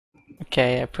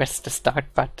Okay, I pressed the start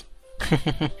button.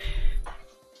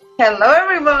 Hello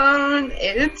everyone,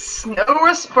 it's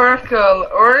Noah Sparkle,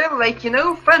 or like you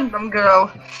know, Phantom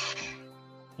Girl.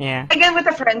 Yeah. Again with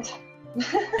a friend.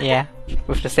 Yeah,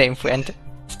 with the same friend,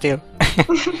 still.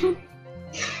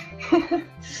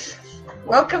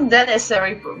 Welcome Dennis,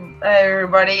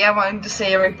 everybody. I wanted to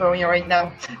say every pony right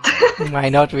now. Why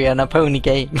not? We are on a pony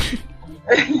game.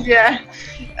 Yeah.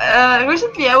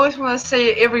 Recently I always want to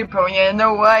say every pony, I don't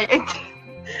know why.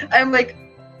 I'm like,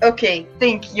 okay,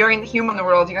 think, you're in the human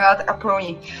world, you're not a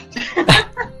pony.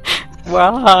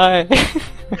 Why?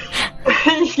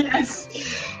 Yes.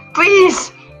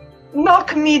 Please,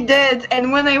 knock me dead,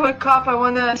 and when I wake up I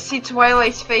wanna see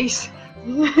Twilight's face.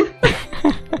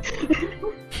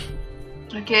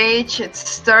 Okay, it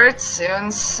starts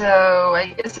soon, so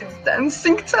I guess it's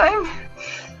dancing time.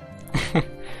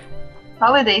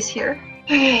 Holidays here.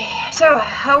 So,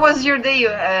 how was your day,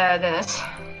 Dennis?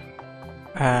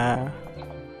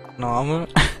 Normal.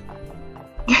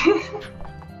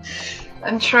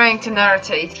 I'm trying to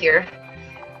narrate here,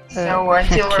 so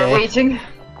until okay. we're waiting.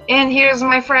 And here's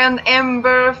my friend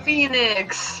Ember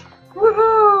Phoenix.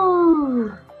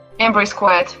 Woohoo! Ember is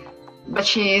quiet, but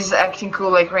she's acting cool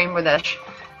like Rainbow Dash.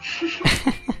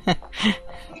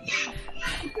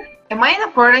 Am I in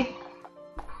a party?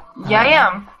 Yeah, I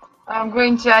am. I'm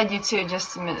going to add you too in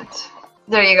just a minute.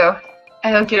 There you go.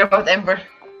 I don't care about Ember.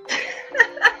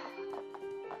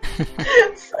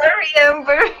 Sorry,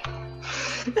 Ember.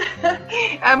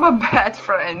 I'm a bad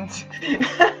friend.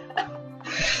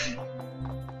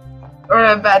 Or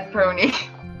a bad pony.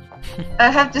 I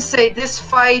have to say, this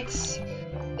fight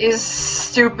is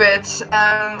stupid.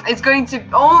 It's going to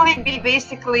only be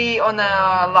basically on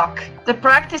a luck. The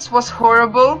practice was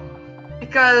horrible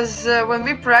because when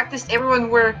we practiced, everyone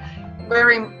were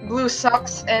wearing blue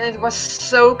socks, and it was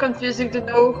so confusing to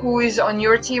know who is on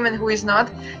your team and who is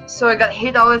not. So I got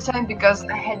hit all the time because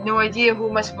I had no idea who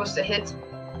am I supposed to hit.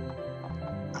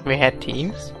 We had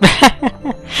teams?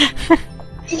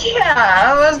 Yeah,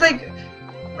 I was like,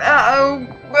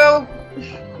 well,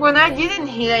 when I didn't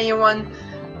hit anyone,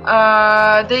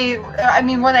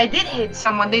 when I did hit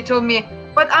someone, they told me,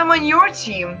 but I'm on your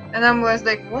team. And I was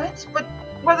like, what? But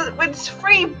it's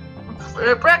free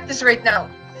practice right now.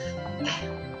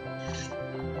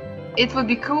 It would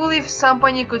be cool if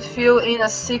somebody could fill in a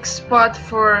 6th spot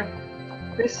for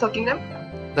Crystal Kingdom.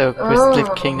 So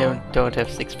Crystal Kingdom don't have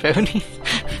 6 ponies.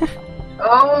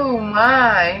 Oh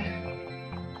my.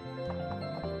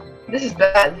 This is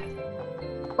bad.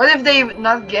 What if they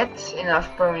not get enough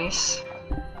ponies?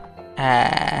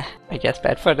 I guess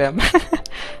bad for them.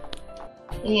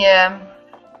 Yeah.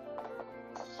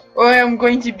 Or I'm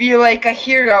going to be like a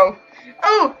hero.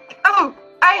 Oh!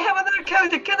 I have another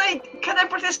character. Can I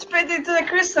participate into the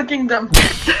Crystal Kingdom?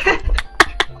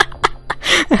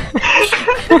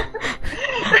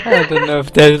 I don't know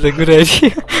if that is a good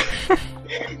idea.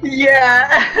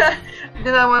 Yeah.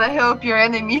 Then I want to help your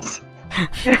enemies.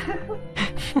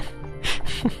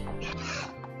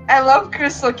 I love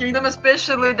Crystal Kingdom,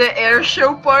 especially the air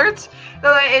show part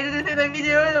that I edited in a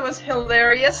video. That was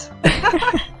hilarious.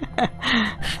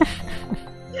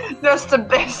 That's the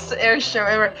best air show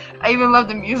ever. I even love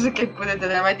the music I put into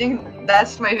them. I think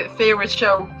that's my favorite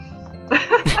show.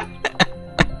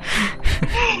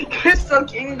 Crystal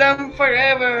Kingdom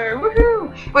forever!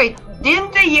 Woohoo! Wait,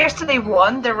 didn't they yesterday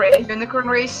won the unicorn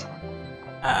race?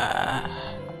 And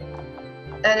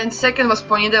then second was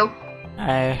Ponytail.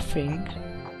 I think.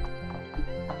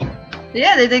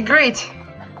 Yeah, they did great.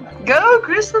 Go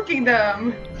Crystal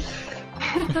Kingdom!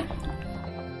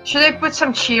 Should I put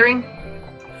some cheering?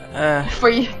 For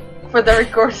you, for the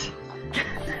record.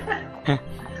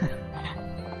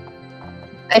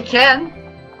 I can.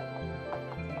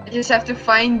 I just have to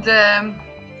find the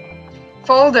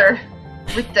folder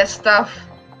with the stuff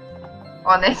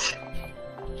on it.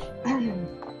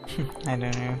 I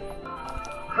don't know.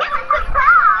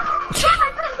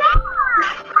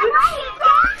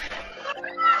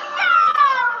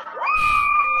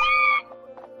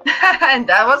 And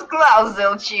that was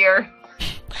Glausel cheer.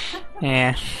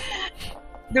 Yeah.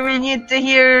 Do we need to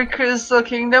hear Crystal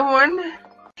Kingdom one?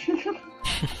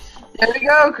 There we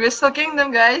go, Crystal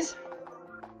Kingdom, guys. 2,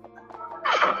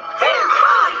 4, 6,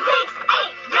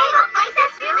 8, Rainbow Place,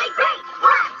 that's really great. 1,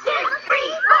 2, 3,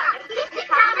 4, keep it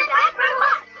coming back for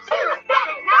 1, 2, 7,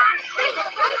 9, Rainbow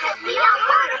Place, that's we all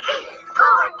want to be.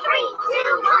 4, 3,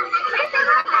 2, 1, Crystal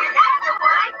Kingdom, that's the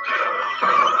one.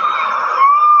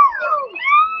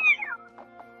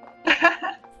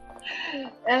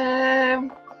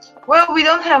 Well, we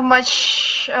don't have a lot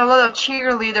of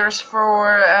cheerleaders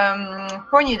for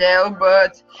Ponytail,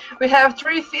 but we have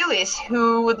 3 fillies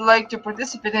who would like to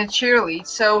participate in cheerlead.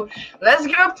 So let's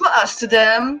give applause to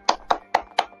them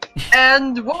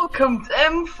and welcome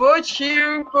them for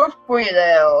cheering for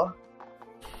Ponytail.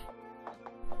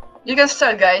 You can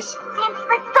start, guys. Since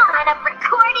the dawn of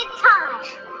recorded time,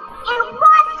 in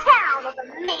one town of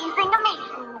amazing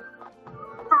amazing,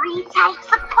 3 types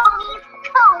of ponies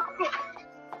coexist.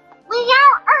 We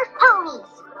are Earth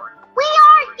ponies. We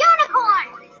are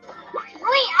unicorns.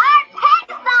 We are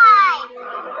Pexide.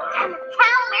 And the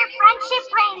town where friendship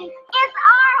reigns is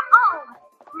our home.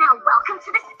 Now welcome to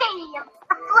the stadium.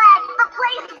 The flag is the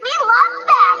place we love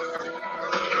best.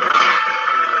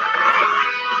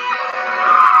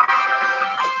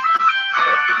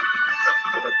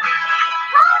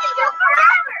 Ponytail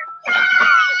forever!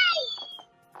 Yay!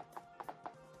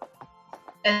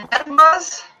 And that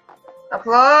was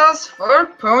applause for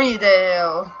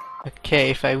Ponytail. Okay,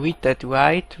 if I read that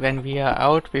right, when we are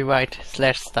out, we write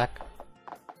 /stuck.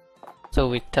 So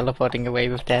we're teleporting away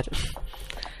with that.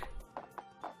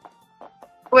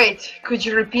 Wait, could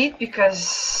you repeat?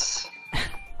 Because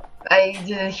I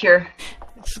didn't hear.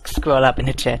 Scroll up in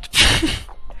the chat.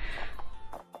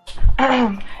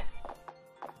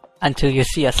 Until you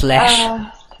see a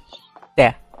slash.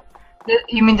 There.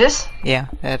 You mean this? Yeah,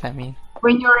 that I mean.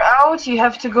 When you're out, you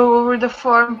have to go over the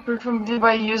farm preferably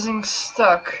by using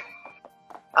stuck.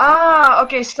 Ah,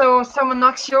 okay, so someone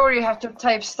knocks you over, you have to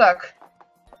type stuck.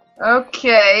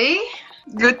 Okay,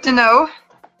 good to know.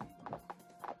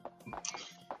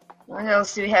 What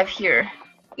else do we have here?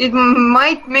 It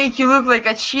might make you look like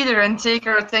a cheater and take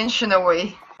our attention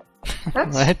away.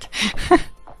 What?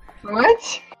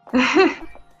 What?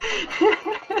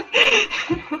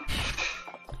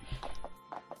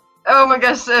 Oh my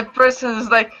gosh, a person is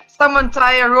like, someone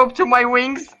tie a rope to my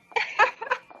wings.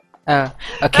 Okay,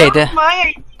 That was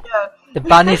my idea. the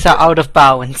bunnies are out of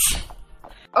bounds.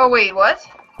 Oh wait, what?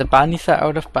 The bunnies are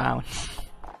out of bounds.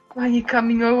 Why are you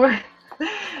coming over?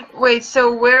 Wait,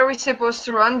 so where are we supposed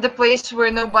to run? The place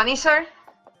where no bunnies are?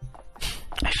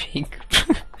 I think.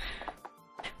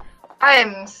 I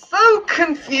am so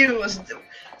confused.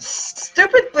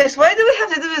 Stupid place. Why do we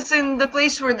have to do this in the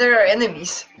place where there are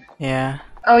enemies? Yeah.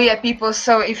 Oh yeah, people,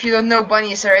 so if you don't know,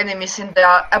 bunnies are enemies in the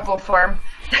apple farm.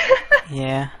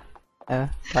 Yeah.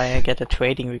 I get a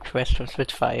trading request from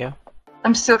Spitfire.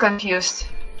 I'm still confused.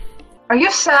 Are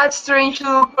you sad, strange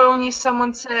little pony?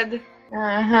 Someone said.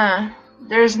 Uh-huh.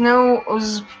 There's no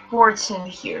sports in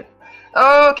here.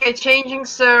 Okay, changing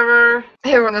server.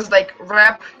 Everyone is like,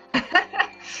 rap.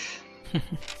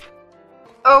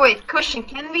 Oh wait, question.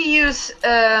 Can we use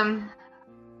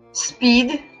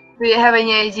speed? Do you have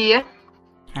any idea?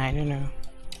 I don't know.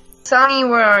 Sunny,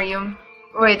 where are you?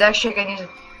 Wait, actually, I can use it.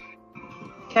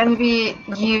 Can we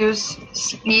use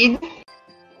speed?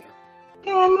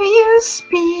 Can we use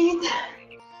speed?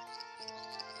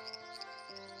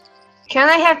 Can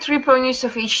I have 3 ponies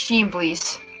of each team,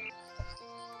 please?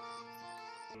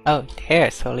 Oh,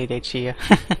 there's Holiday Cheer.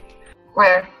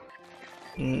 Where?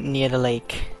 Near the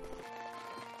lake.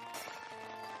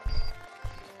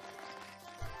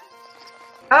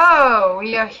 Oh,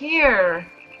 we are here.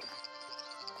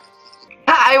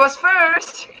 I was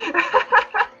first!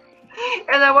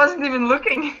 And I wasn't even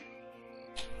looking.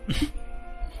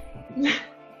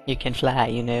 You can fly,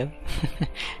 you know.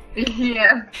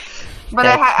 Yeah. But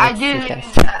That's I not didn't too even,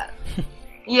 fast.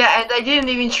 yeah, and I didn't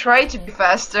even try to be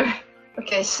faster.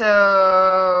 Okay,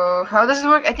 so how does it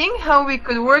work? I think how we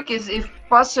could work is, if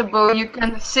possible, you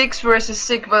can 6 versus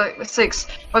 6,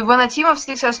 but when a team of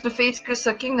 6 has to face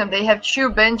Crystal Kingdom, they have 2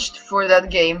 benched for that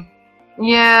game.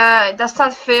 Yeah, that's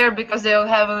not fair because they'll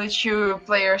have only 2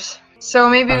 players. So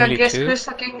maybe I Only guess 2?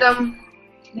 Crystal Kingdom.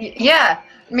 Yeah,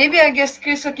 maybe I guess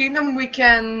Crystal Kingdom we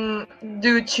can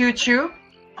do 2-2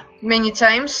 many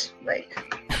times, like.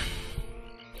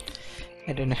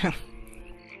 I don't know.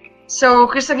 So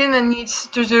Crystal Kingdom needs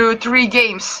to do 3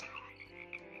 games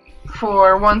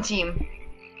for 1 team.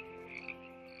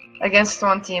 Against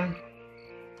 1 team.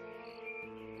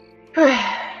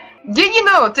 Did you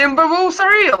know Timberwolves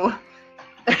are real?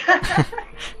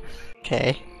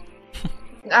 Okay.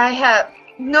 I have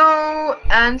no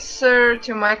answer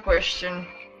to my question.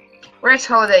 Where's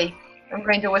Holiday? I'm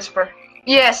going to whisper.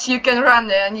 Yes, you can run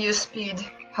and use speed,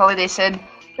 Holiday said.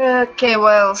 Okay,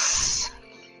 what else?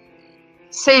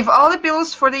 Save all the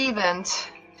pills for the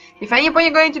event. If anybody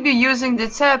going to be using the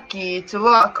tab key to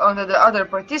lock onto the other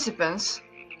participants...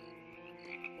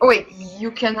 Oh wait,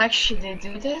 you can actually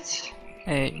do that?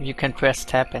 You can press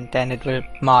tab and then it will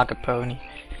mark a pony.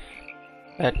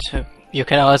 But you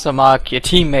can also mark your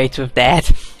teammates with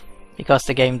that, because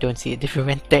the game don't see a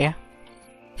different there.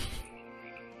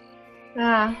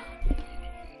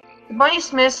 The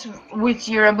bunnies mess with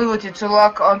your ability to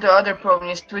lock onto other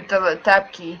ponies with the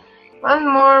tab key. One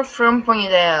more from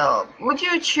Ponytail. Would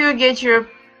you two get your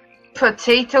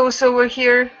potatoes over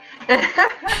here?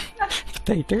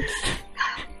 Potatoes?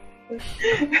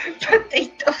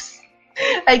 Potatoes.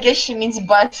 I guess she means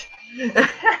butt.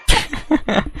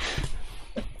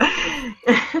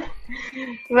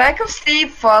 Lack of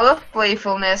sleep, full of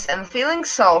playfulness, and feeling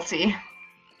salty.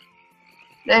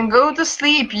 Then go to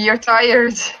sleep, you're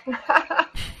tired.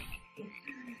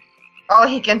 All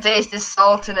he can taste is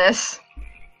saltiness.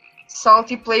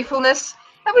 Salty playfulness.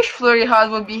 I wish Flurry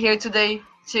Hot would be here today,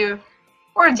 too.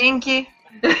 Or Dinky.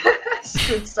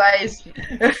 Good size.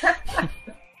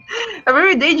 A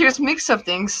very dangerous mix of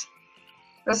things.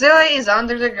 Rosella is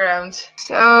under the ground.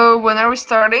 So, when are we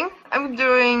starting? I'm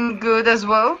doing good as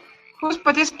well. Who's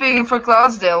participating for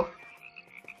Cloudsdale?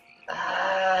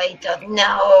 I don't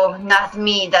know. Not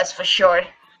me, that's for sure.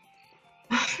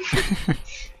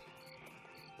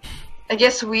 I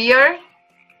guess we are?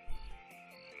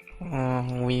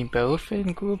 We both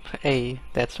in Group A,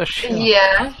 that's for sure.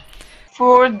 Yeah.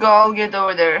 Ford, Gall, get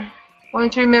over there. Only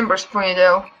 3 members,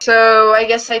 Ponytail. So, I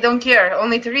guess I don't care.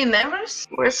 Only 3 members?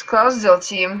 Where's Cloudsdale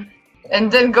team?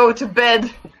 And then go to bed.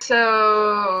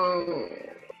 So...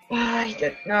 I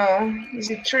don't know. Is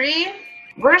it 3?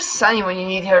 Where's Sunny when you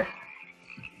need her?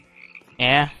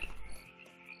 Yeah.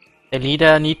 The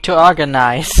leader need to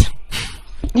organize.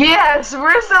 Yes!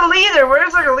 Where's the leader?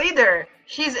 Where's our leader?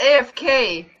 She's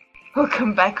AFK.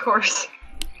 Welcome back, horse.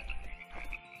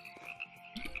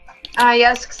 I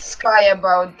asked Sky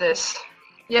about this.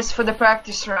 Yes, for the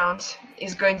practice round.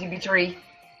 It's going to be 3.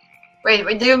 Wait,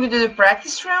 did we do the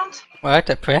practice round? What,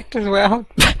 a practice round?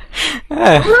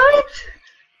 What?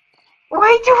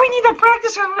 Why do we need a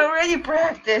practice round? We already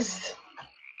practiced.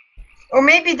 Or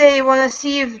maybe they want to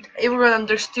see if everyone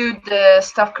understood the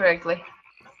stuff correctly.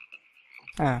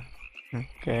 Ah,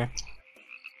 okay.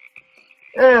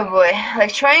 Oh boy,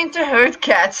 like trying to hurt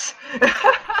cats.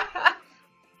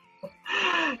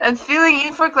 And filling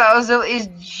in for Cloudsdale is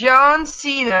John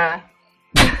Cena.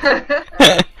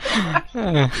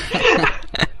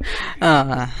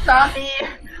 Sonny!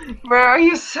 Where are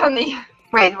you, Sonny?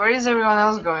 Wait, where is everyone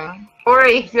else going?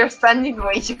 Ori, you're standing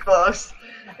way too close.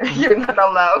 You're not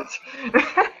allowed.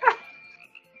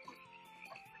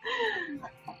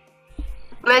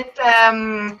 Let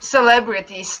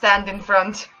celebrities stand in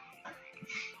front.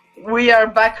 We are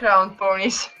background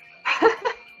ponies.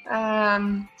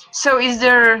 So is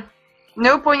there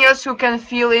no pony else who can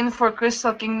fill in for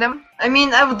Crystal Kingdom? I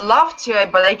mean, I would love to,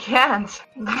 but I can't.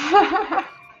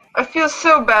 I feel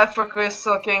so bad for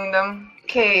Crystal Kingdom.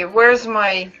 Okay, where's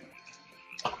my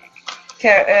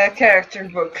character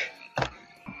book?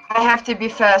 I have to be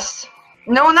fast.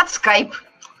 No, not Skype.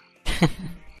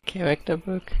 Character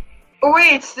book? Oh,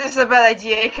 wait, this is a bad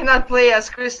idea. I cannot play as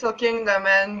Crystal Kingdom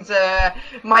and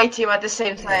my team at the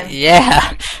same time.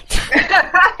 Yeah!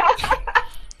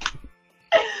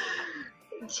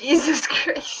 Jesus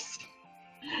Christ.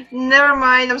 Never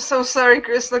mind, I'm so sorry,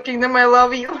 Crystal Kingdom, I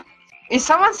love you. Is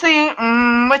someone saying,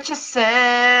 what you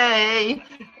say?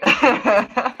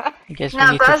 I guess we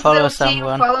need to follow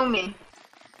someone. Follow me.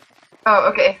 Oh,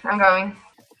 okay, I'm going.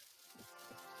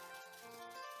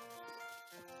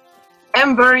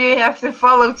 Ember, you have to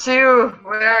follow too.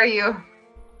 Where are you?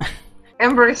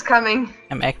 Ember is coming.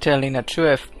 I'm actually not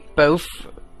sure if both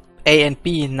A and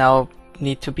B now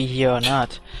need to be here or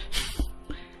not.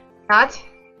 Not?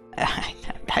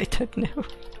 I don't know.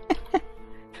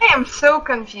 I am so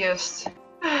confused.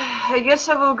 I guess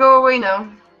I will go away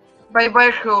now. Bye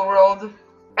bye, Cool World.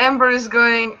 Ember is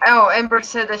going. Oh, Ember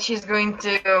said that she's going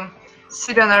to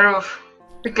sit on a roof.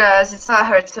 Because it's not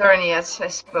her turn yet, I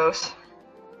suppose.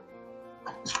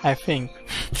 I think.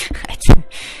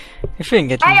 I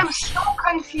think it I am so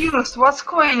confused. What's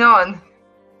going on?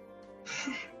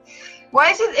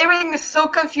 Why is it everything is so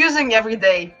confusing every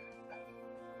day?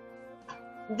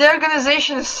 The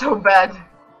organization is so bad.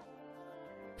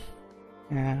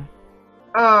 Yeah.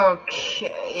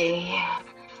 Okay.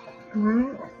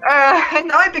 Now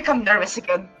I become nervous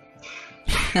again.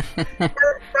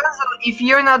 If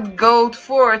you're not gold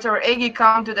fort or Eggy,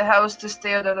 come to the house to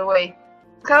stay out of the way.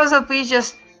 Carousel, please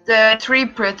just 3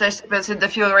 participants in the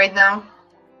field right now.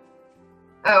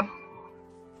 Oh.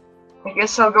 I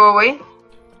guess I'll go away.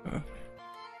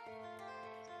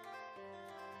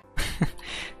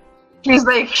 He's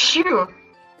like, shoo!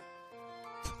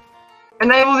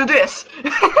 And I will do this.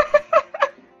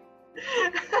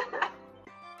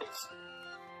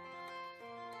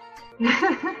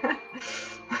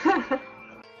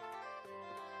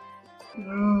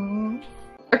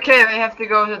 Okay, we have to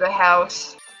go to the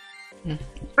house.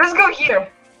 Let's go here.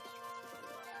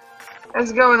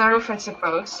 Let's go on the roof, I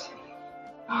suppose.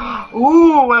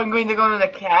 Ooh, I'm going to go to the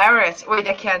carrots. Wait,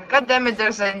 I can't. God damn it,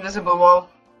 there's an invisible wall.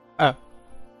 Oh.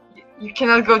 You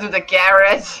cannot go to the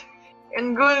carrots.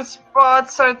 And good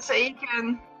spots are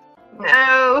taken.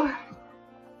 No.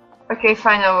 Okay,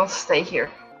 fine, I will stay here.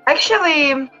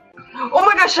 Actually, oh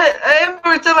my gosh, I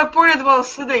Ember teleported while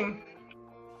sitting.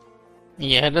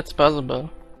 Yeah, that's possible.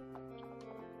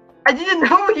 I didn't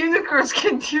know unicorns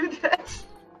can do that.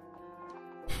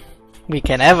 We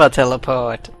can ever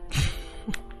teleport.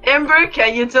 Ember,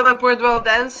 can you teleport while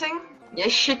dancing?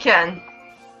 Yes, she can.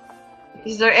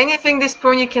 Is there anything this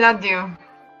pony cannot do?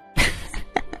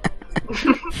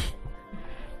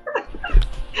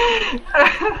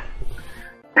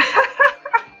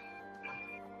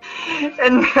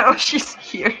 And now she's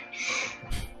here.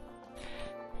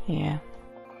 Yeah.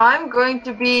 I'm going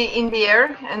to be in the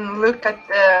air and look at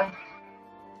the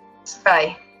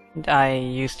sky. And I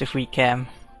use the free cam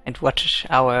and watch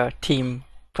our team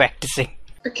practicing.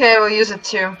 Okay, we'll use it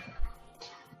too.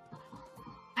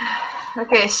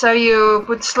 Okay, so you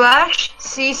put slash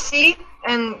CC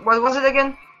and what was it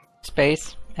again?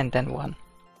 Space and then 1.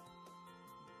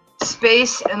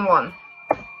 Space and 1.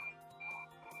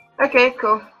 Okay,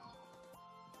 cool.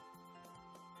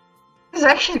 This is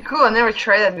actually cool, I never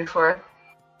tried that before.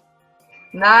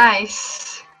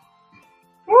 Nice!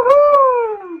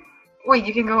 Woohoo! Wait,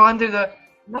 you can go under the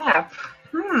map.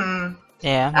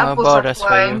 Yeah, no Apples are borders for you.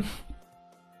 flying.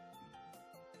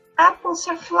 Apples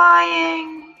are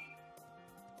flying!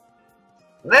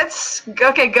 Let's...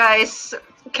 Okay guys,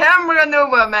 Camera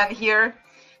Nova Man here.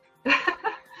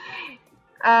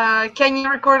 Can you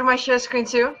record my share screen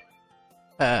too?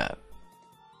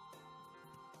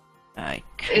 I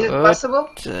could, Is it possible?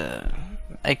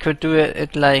 I could do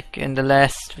it like in the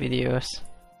last videos.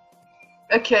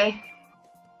 Okay.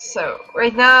 So,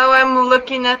 right now I'm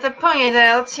looking at the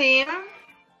Ponytail team.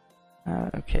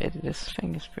 Okay, this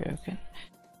thing is broken.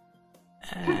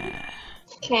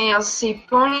 Okay, you'll see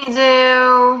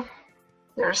Ponytail.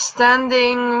 They're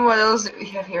standing. What else do we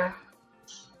have here?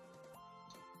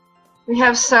 We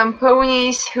have some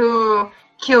ponies who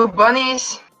kill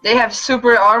bunnies. They have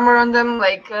super armor on them,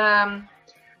 like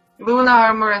Luna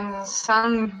armor and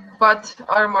Sun Butt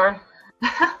armor.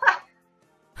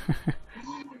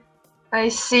 I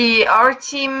see our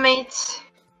teammates.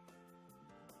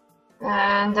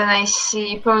 And then I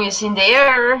see ponies in the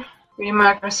air. We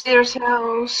mark Crusader's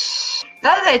house.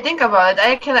 Now that I think about it,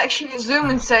 I can actually zoom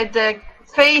inside the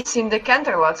face in the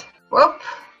Canterlot. Well,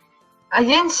 I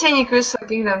didn't see any Crystal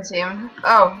Kingdom team.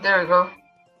 Oh, there we go.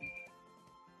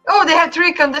 Oh, they have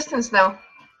 3 contestants now.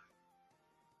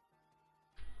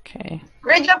 Okay.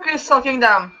 Great job, Crystal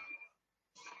Kingdom.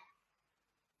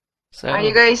 So Are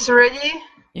you guys ready?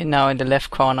 you're now in the left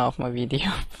corner of my video.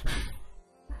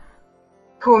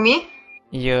 Who, me?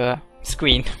 Your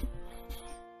screen.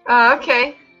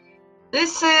 Okay.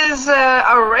 This is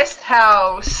our rest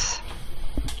house.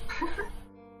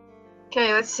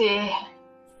 Okay, let's see.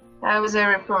 How is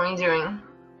every pony doing?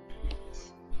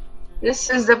 This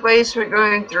is the place we're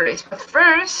going to race, but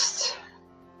first...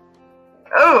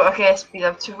 Oh, okay, I speed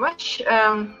up too much.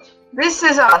 This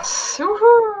is us.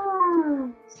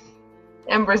 Woohoo!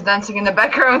 Ember's dancing in the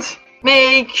background.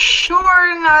 Make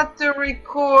sure not to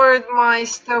record my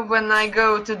stuff when I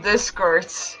go to Discord,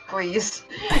 please.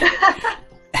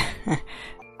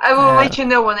 I will let you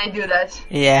know when I do that.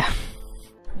 Yeah.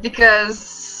 Because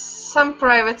some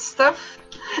private stuff.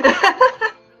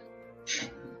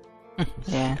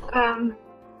 Yeah.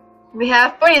 We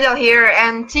have Ponytail here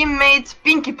and teammate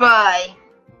Pinkie Pie.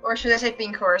 Or should I say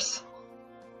Pink Horse?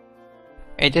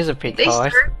 It is a pink They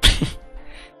horse.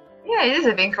 Yeah, it is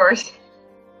a pink horse.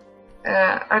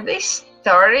 Are they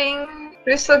starting?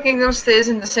 Crystal Kingdom stays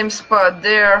in the same spot.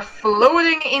 They are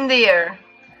floating in the air.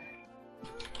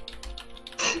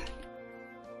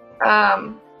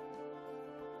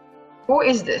 Who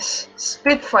is this?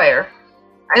 Spitfire.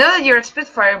 I know that you're a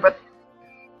Spitfire, but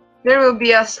there will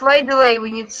be a slight delay.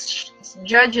 We need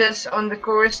judges on the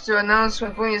course to announce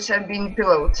when ponies have been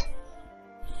pillowed.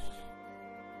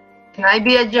 Can I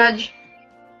be a judge?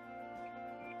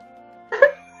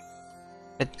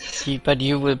 But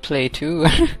you will play too.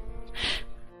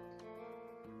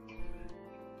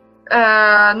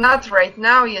 Not right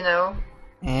now, you know.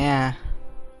 Yeah.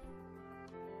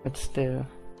 But still.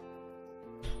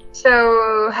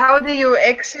 So, how do you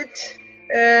exit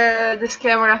this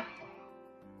camera?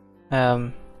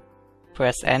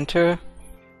 Press enter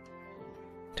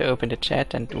to open the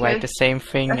chat and Okay. write the same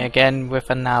thing again with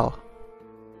a null.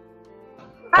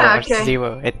 Ah, Or okay.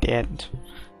 0 at the end.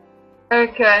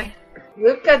 Okay.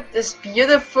 Look at this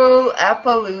beautiful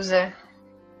Appaloosa.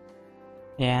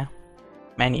 Yeah.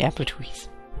 many apple trees.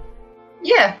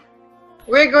 Yeah.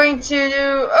 We're going to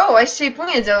do... Oh, I see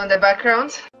Ponytail in the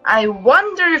background. I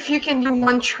wonder if you can do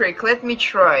one trick. Let me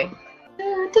try.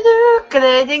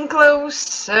 Getting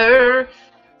closer.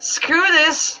 Screw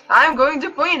this. I'm going to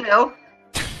Ponytail.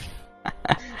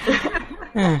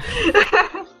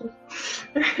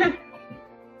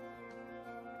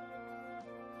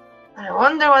 I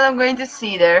wonder what I'm going to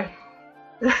see there.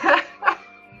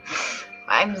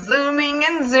 I'm zooming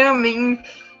and zooming.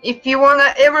 If you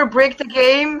wanna ever break the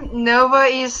game, Nova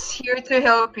is here to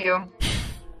help you.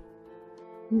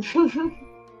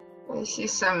 I see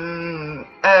some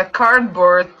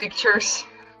cardboard pictures.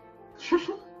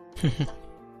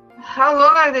 How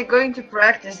long are they going to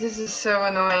practice? This is so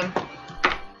annoying.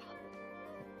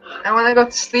 I wanna go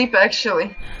to sleep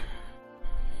actually.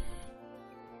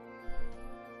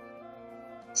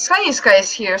 Sunny Sky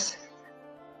is here.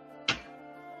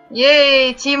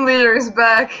 Yay, team leader is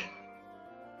back.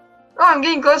 Oh, I'm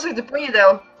getting closer to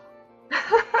Ponytail.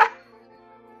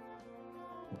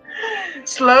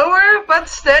 Slower but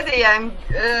steady. I'm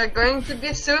going to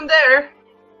be soon there.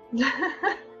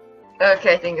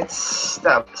 Okay, I think it's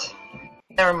stopped.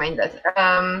 Never mind that.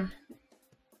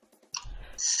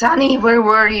 Sunny, where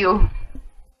were you?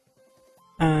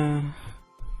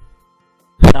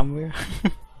 Somewhere.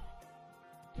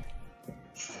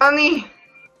 Sunny,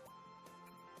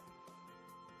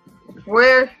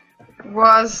 where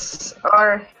was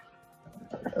our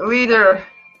leader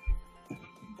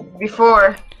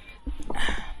before?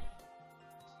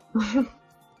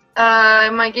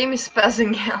 My game is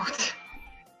passing out.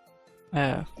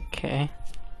 Okay.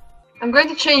 I'm going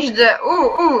to change the...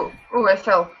 Ooh, I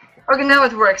fell. Okay, now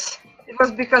it works. It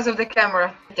was because of the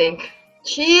camera, I think.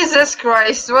 Jesus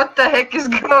Christ, what the heck is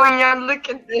going on? Look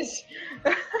at this.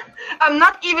 I'm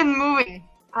not even moving.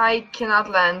 I cannot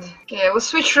land. Okay, I will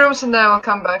switch rooms and then I will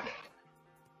come back.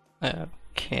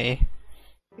 Okay.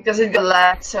 Because it got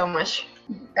lagged so much.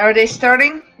 Are they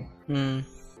starting?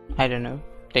 I don't know.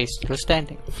 They're still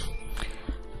standing.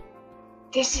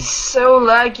 This is so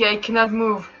laggy, I cannot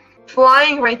move.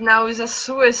 Flying right now is a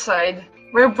suicide.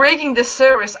 We're breaking the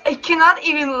service. I cannot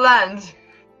even land.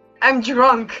 I'm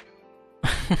drunk.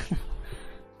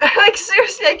 Like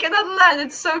seriously, I cannot land.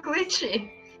 It's so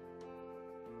glitchy.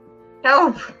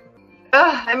 Help.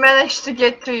 I managed to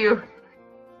get to you.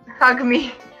 Hug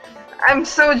me. I'm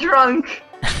so drunk.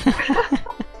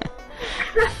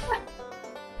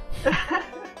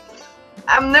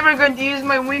 I'm never going to use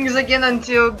my wings again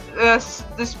until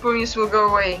this ponies will go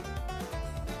away.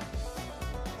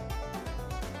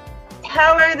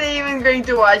 How are they even going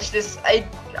to watch this?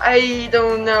 I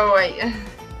don't know.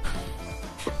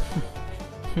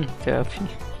 Derpy.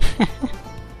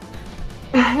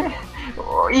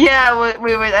 Yeah,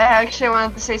 wait, I actually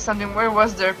wanted to say something. Where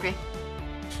was Derpy?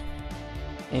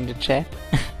 In the chat.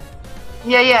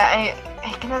 Yeah,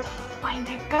 I cannot find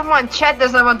it. Come on, chat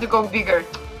doesn't want to go bigger.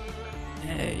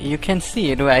 You can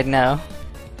see it right now.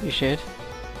 You should.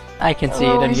 I can see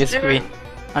it on your screen.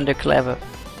 Under Clever.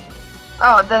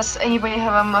 Oh, does anybody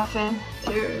have a muffin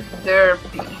to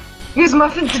Derpy? Use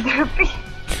muffin to Derpy.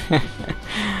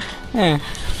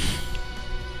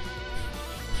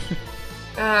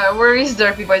 Where is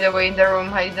Derpy, by the way, in the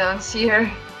room? I don't see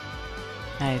her.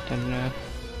 I don't know.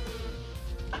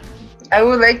 I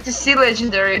would like to see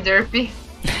Legendary Derpy.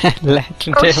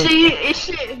 Legendary. Oh,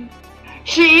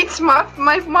 she eats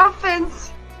my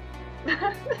muffins.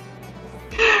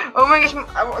 Oh my gosh!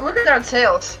 Look at our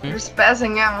tails. They're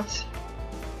spazzing out.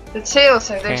 The tails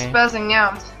are they're spazzing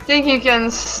out. I think you can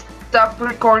stop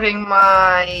recording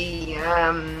my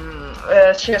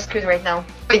share screen right now.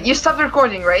 Wait, you stopped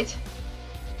recording, right?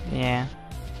 Yeah.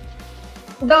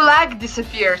 The lag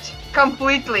disappeared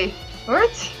completely.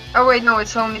 What? Oh wait, no,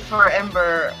 it's only for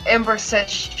Ember. Ember said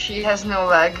she has no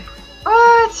lag.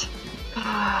 What?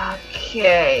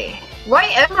 Okay. Why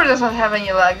Ember does not have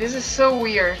any lag? This is so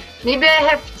weird. Maybe I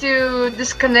have to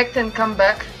disconnect and come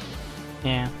back.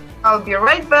 Yeah. I'll be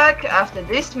right back after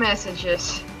these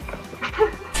messages.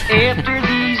 After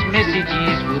these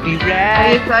messages, we'll be Are you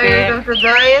right tired back. of the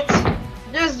diet?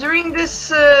 Just drink this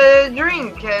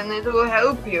drink and it will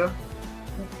help you.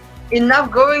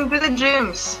 Enough going to the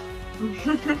gyms.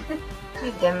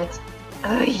 God damn it.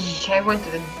 I went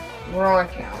to the wrong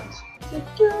account.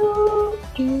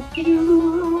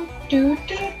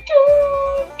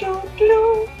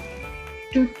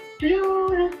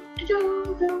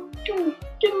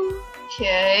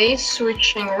 Okay,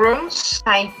 switching rooms.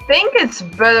 I think it's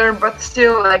better, but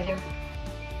still lagging.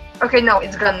 Okay, no,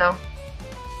 it's gone now.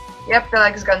 Yep, the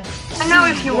lag is gone. And now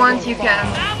if you want, you can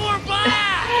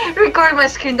record my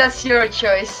screen, that's your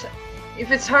choice.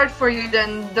 If it's hard for you,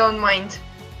 then don't mind.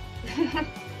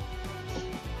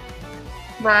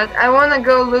 But I wanna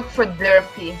go look for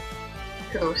Derpy.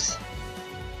 Goose.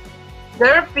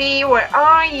 Derpy, where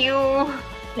are you?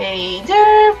 Hey,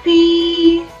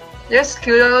 Derpy. There's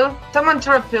Kudo. Someone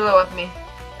threw a pillow at me.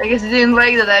 I guess they didn't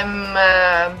like that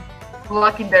I'm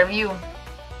blocking their view.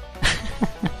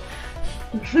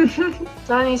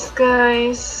 Sunny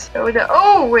skies.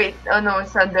 Oh wait. Oh no,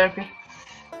 it's not Derpy.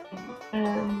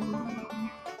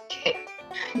 Okay.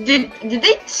 Did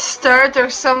they start or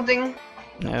something?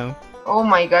 No. Oh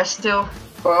my gosh, still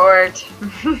bored.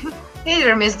 Hey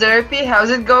there, Miss Derpy. How's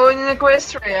it going in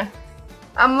Equestria?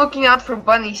 I'm looking out for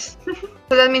bunnies.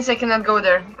 So that means I cannot go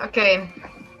there. Okay.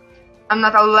 I'm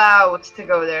not allowed to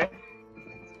go there.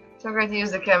 So I'm going to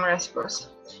use the camera, I suppose.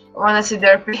 I wanna see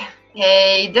Derpy.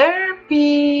 Hey,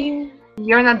 Derpy.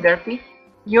 You're not Derpy.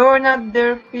 You're not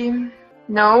Derpy.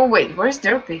 No, wait, where's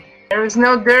Derpy? There is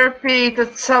no Derpy.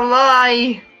 That's a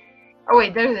lie. Oh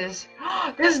wait, there it is.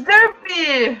 There's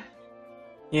Derpy.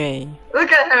 Yay.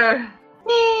 Look at her.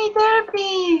 Hey,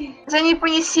 Derpy. Does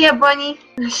anybody see a bunny?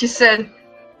 She said.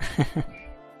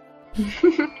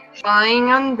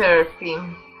 Flying on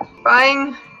Derpy.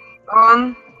 Flying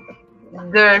on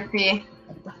Derpy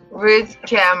with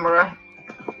camera.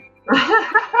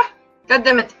 God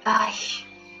damn it. I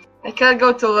can't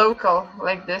go to local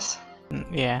like this.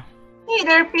 Yeah. Hey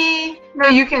Derpy! No,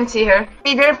 you can see her.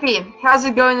 Hey Derpy, how's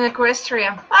it going in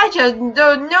Equestria? I just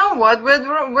don't know what went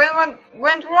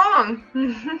wrong.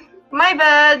 My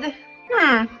bad.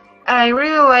 I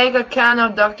really like a can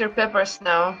of Dr. Peppers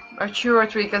now. Or 2 or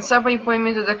 3. Can somebody point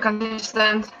me to the canteen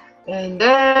stand? And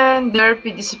then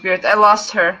Derpy disappeared. I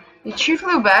lost her. Did she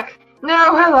flew back?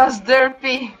 No, I lost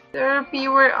Derpy. Derpy,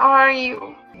 where are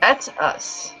you? That's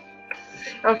us.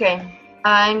 Okay.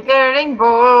 I'm getting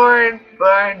bored.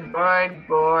 Bored.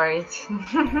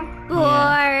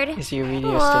 Is your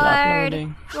video still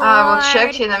uploading? I will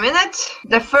check in a minute.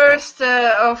 The first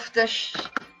of the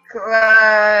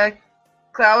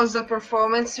Clouser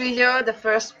performance video, the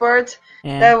first part,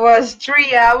 that was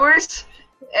 3 hours.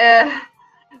 I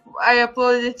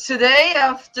uploaded it today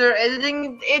after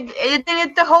editing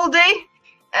it the whole day,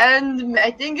 and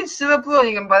I think it's still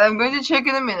uploading. But I'm going to check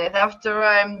in a minute after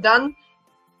I'm done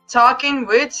talking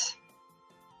with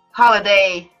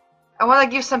Holiday. I want to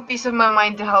give some peace of my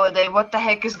mind to Holiday. What the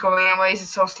heck is going on? Why is it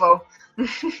so slow?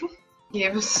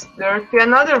 Gives Derpy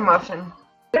another muffin.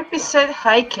 Derpy said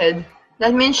hi, kid.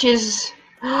 That means she's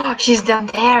down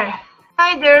there.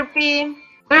 Hi, Derpy.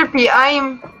 Derpy,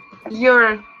 I'm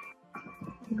your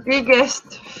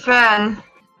biggest fan.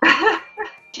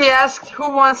 She asked who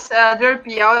wants a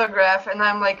Derpy autograph, and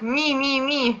I'm like,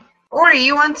 me. Ori,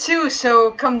 you want too,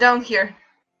 so come down here.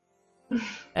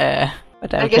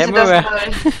 But I'm I guess camera. it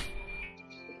doesn't matter.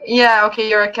 Yeah, okay,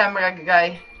 you're a camera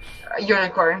guy. A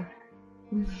unicorn.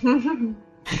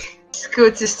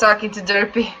 Scoots is talking to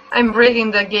Derpy. I'm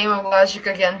breaking the game of logic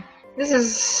again. This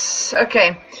is...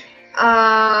 okay.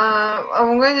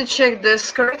 I'm going to check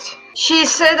Discord. She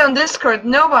said on Discord,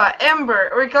 Nova, Ember,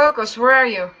 Oricalcos, where are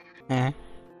you? And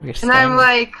I'm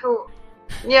like, oh,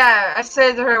 yeah, I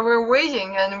said to her, we're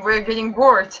waiting and we're getting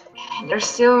bored. They're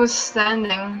still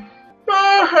standing.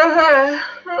 What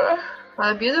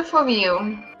a beautiful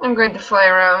view. I'm going to fly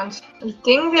around. I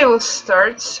think they will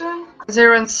start soon.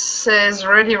 Everyone says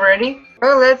ready.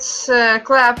 Oh, let's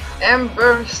clap.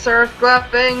 Ember, start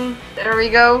clapping. There we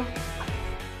go.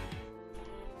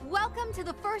 Welcome to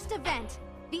the first event,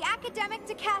 the Academic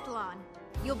Decathlon.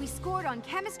 You'll be scored on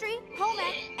chemistry, home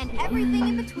ec, and everything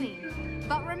in between.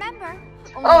 But remember,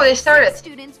 only they started. 6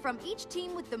 students from each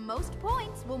team with the most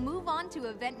points will move on to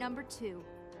event number 2.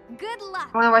 Good luck!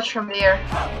 I wanna watch from the air.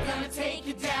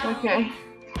 Okay.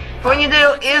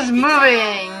 Ponytail is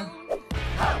moving!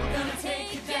 I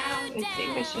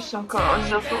think I see some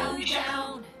cars up on the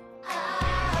show.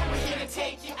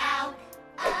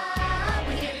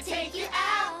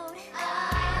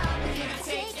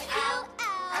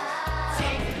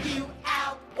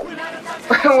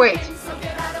 Wait.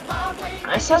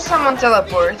 I saw someone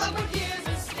teleport.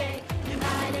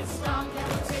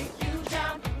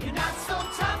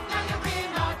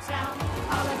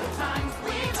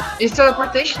 Is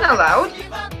teleportation allowed?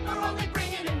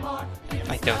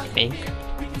 I don't think.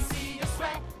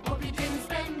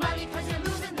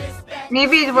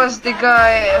 Maybe it was the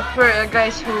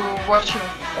guys who watching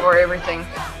for everything.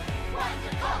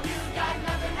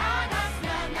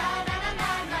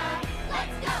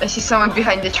 I see someone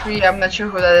behind the tree. I'm not sure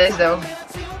who that is though.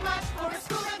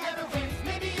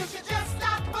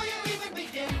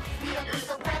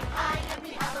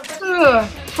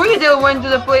 Ponytail went to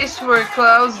the place where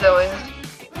Cloudsdale is.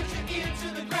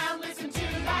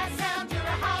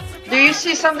 you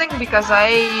see something? Because I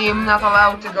am not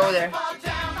allowed to go there.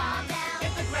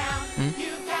 Hmm?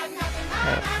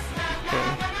 Okay.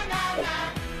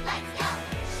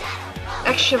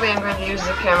 Actually, I'm going to use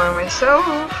the camera myself.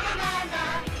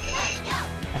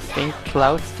 I think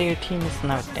Cloud's their team is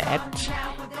not dead.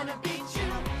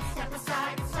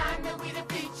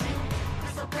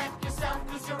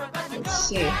 Let's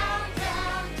see.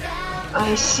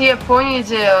 I see a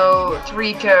ponytail,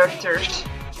 3 characters.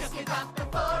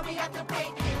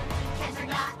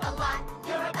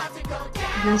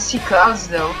 I didn't see Clouds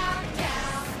though.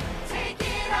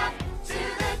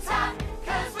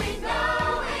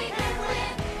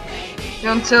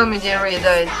 Don't tell me they already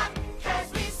died.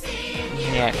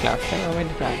 Yeah, Cloud's already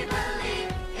died.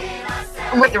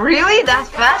 Wait, really? That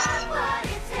fast?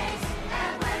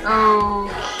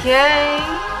 Okay.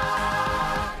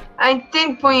 I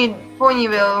think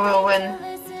Ponyville will win.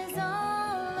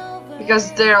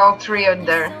 Because they're all 3 out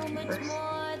there.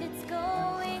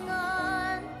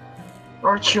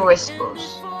 Or 2, I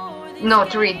suppose. No,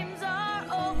 3.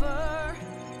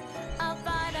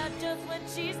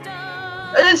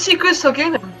 I didn't see Crystal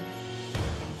Kingdom.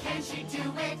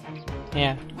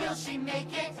 Yeah.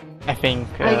 I think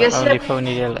I guess only that-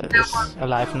 Ponytail is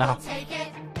alive now.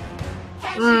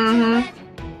 Mm-hmm.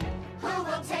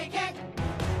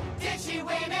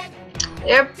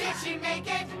 Yep.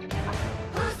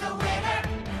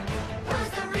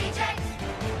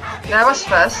 That was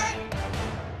fast.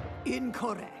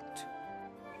 Incorrect.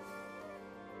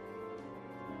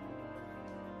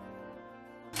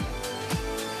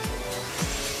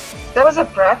 That was a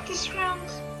practice round?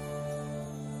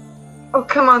 Oh,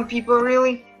 come on, people,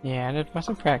 really? Yeah, that was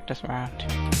a practice round.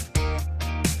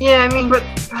 Yeah, I mean, but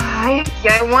I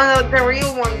want the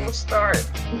real one to start.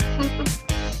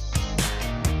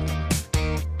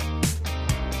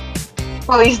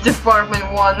 Police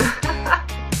Department 1.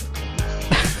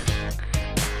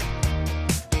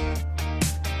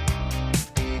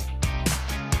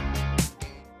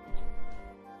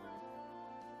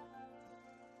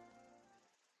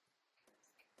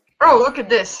 Oh, look at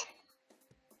this.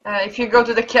 If you go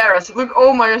to the carrots, look,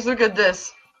 oh my gosh, look at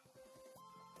this.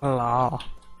 Lol.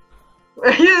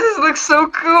 This looks so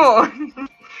cool.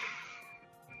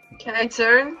 Can I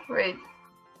turn? Wait.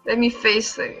 Let me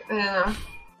face it. I don't know.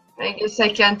 I guess I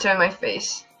can't turn my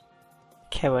face.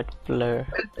 Carrot blur.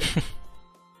 It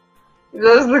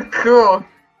does look cool.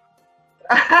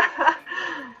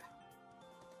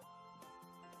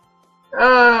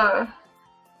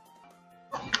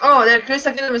 Oh, the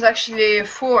Crystal Kingdom is actually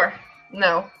 4.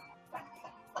 No.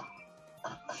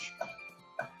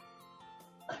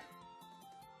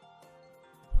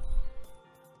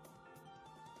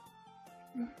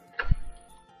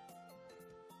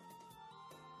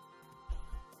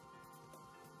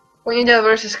 Ponytail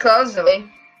versus Cloudsley.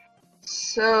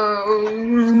 So,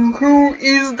 who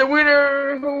is the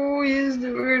winner? Who is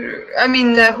the winner? I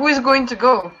mean, who is going to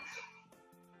go?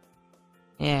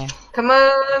 Yeah. Come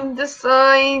on,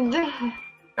 decide.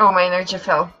 Oh, my energy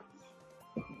fell.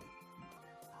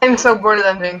 I'm so bored that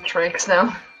I'm doing tricks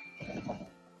now.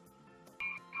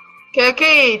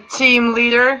 Okay, team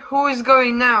leader, who is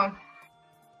going now?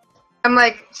 I'm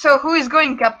like, so who is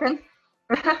going, Captain?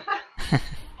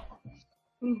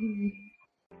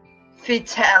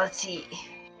 Fatality.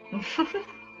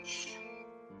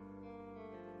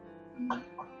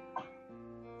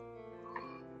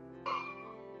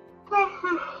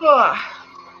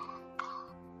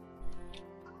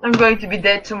 I'm going to be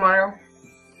dead tomorrow.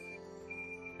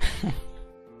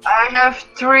 I have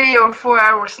 3 or 4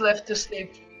 hours left to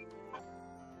sleep.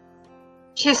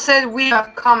 She said we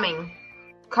are coming.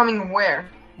 Coming where?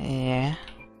 Yeah.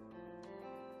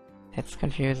 That's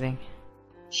confusing.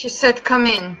 She said come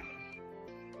in.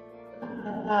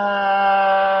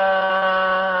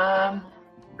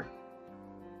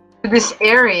 This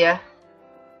area.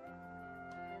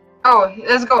 Oh,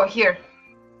 let's go here.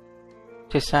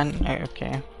 To Sun?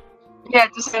 Okay. Yeah,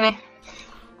 to Sunny.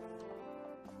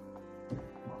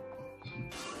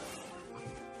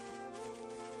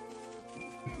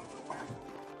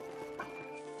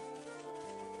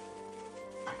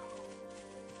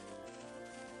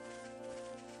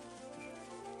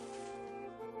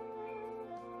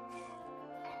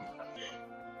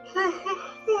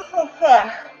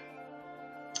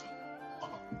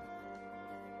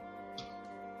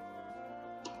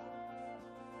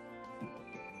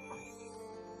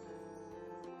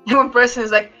 One person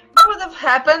is like, what would have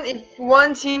happened if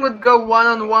one team would go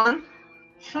one-on-one?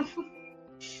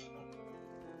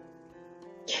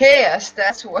 Chaos,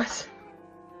 that's what.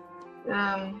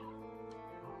 Are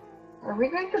we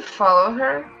going to follow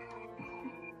her?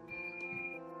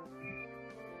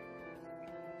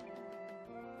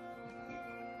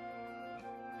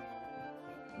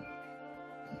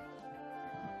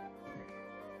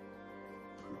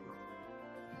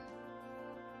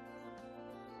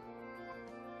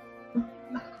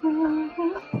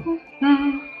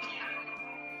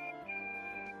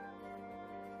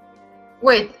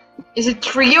 Wait, is it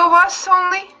 3 of us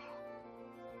only?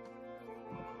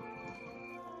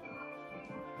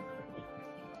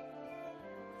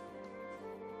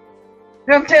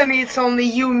 Don't tell me it's only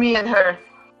you, me, and her.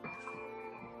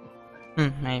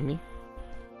 Maybe.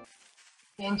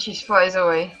 And she flies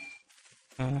away.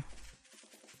 Yeah.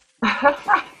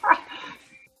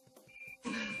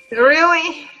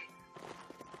 Really?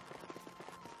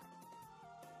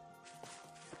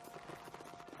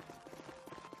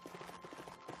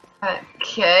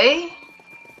 Okay.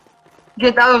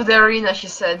 Get out of the arena, she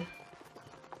said.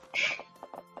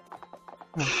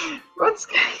 What's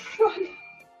going on?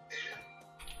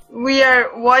 We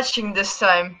are watching this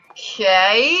time.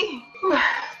 Okay.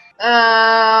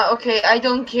 Okay, I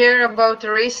don't care about the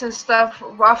race and stuff.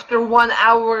 After 1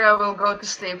 hour, I will go to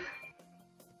sleep.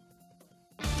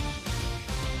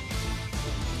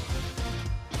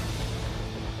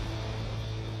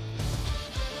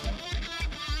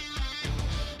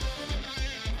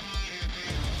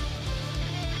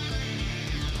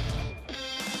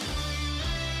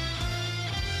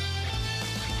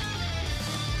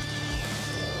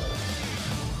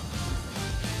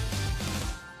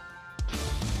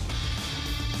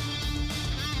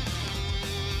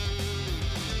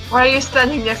 Why are you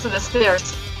standing next to the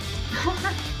stairs?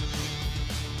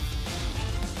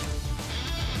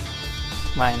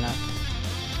 Why not?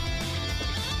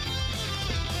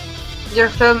 You're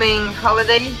filming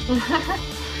Holiday?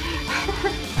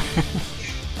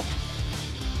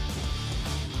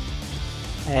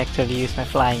 I actually use my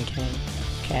flying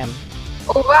cam.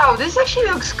 Oh wow, this actually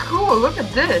looks cool. Look at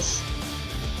this.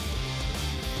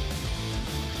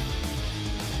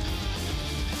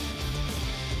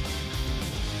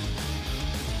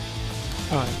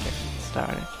 Oh, okay, it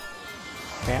started.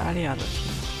 Where are the other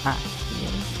teams? Ah,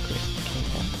 here, Crystal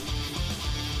Kingdom.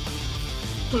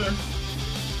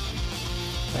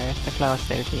 Where's the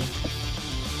Cloudsail team?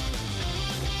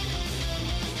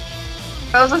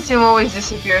 Bowser team always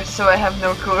disappears, so I have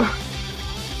no clue.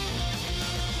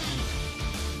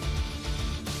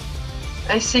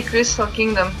 I see Crystal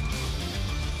Kingdom.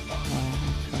 Oh,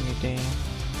 it's only there.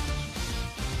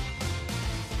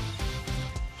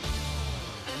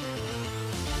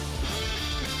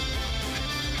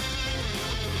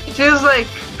 It feels like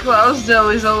Cloudsail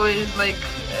is always like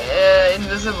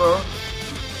invisible.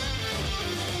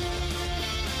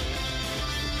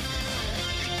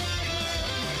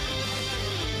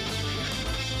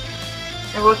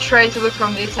 I will try to look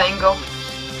from this angle.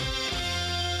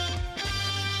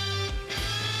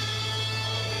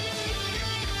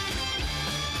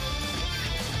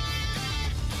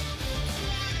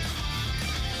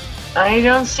 I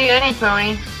don't see any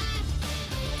pony.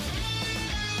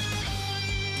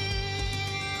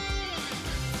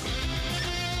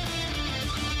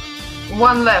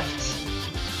 One left.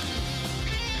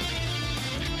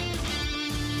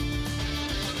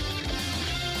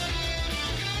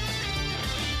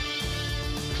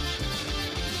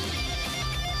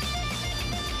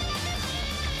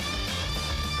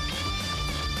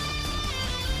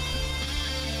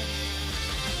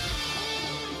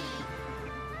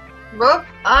 Well,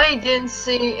 I didn't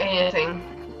see anything.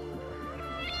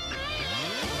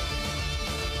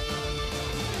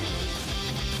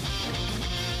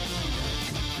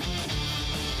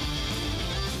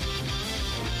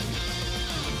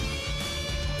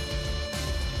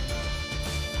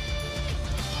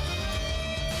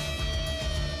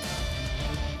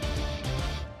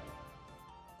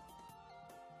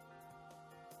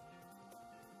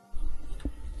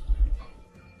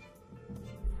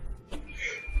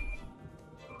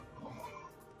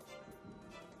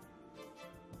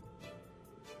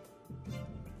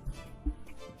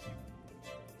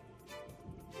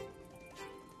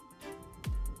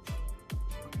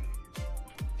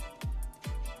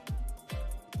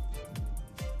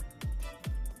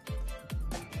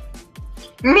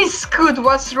 Miss Scoot,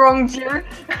 what's wrong, dear?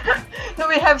 No,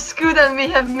 we have Scoot and we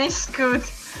have Miss Scoot.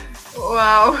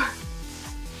 Wow.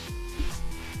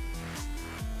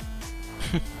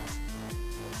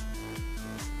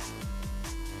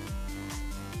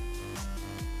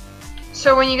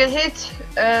 So when you get hit,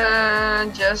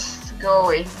 just go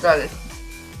away. Got it.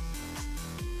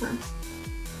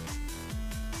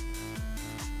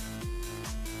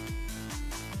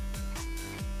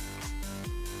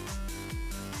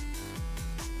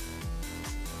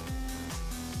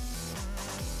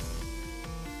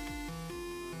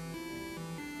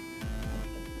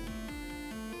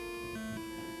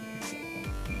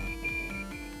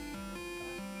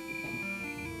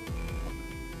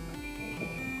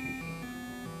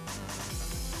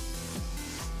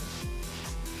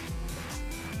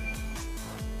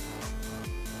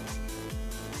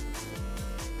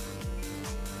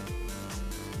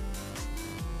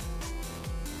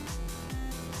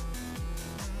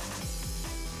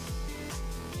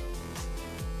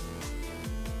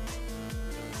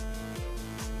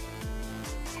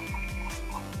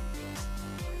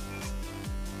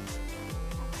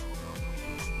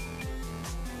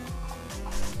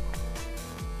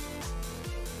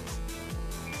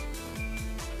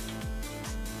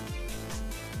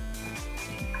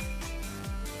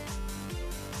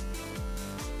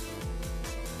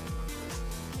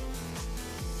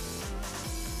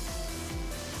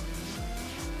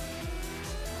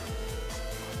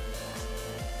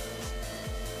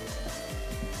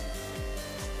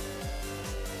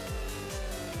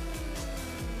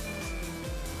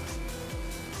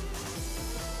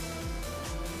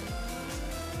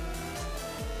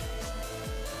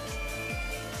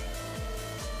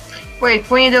 Wait,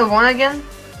 Ponytail won again?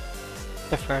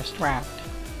 The first round.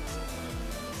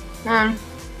 Hmm.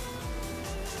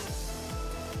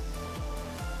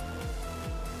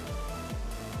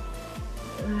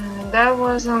 That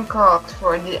was uncalled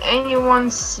for. Did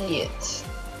anyone see it?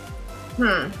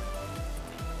 Who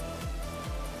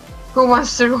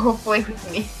wants to roleplay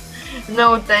with me?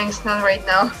 No thanks, not right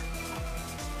now.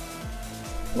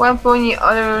 One pony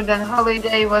other than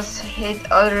Holiday was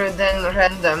hit other than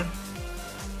random.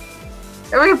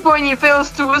 Every pony fails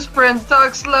to whisper and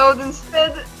talks loud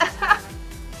instead.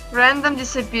 Random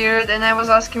disappeared and I was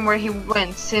asking where he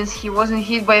went since he wasn't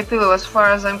hit by a pillow as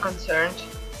far as I'm concerned.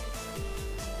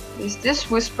 Is this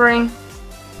whispering?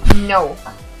 No.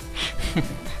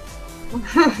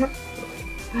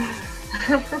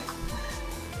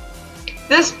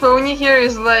 This pony here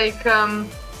is like,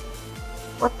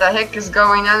 what the heck is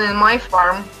going on in my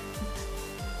farm?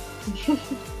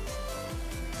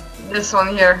 This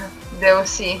one here, they'll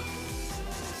see.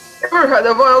 Ever had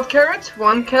a wild carrot?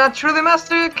 One cannot truly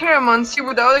master the caramancy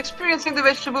without experiencing the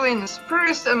vegetable in its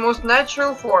purest and most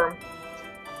natural form.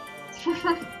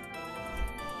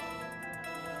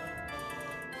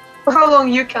 How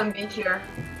long you can be here?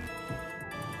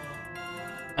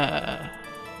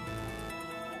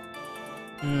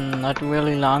 Not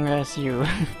really long as you.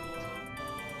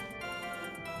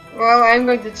 Well, I'm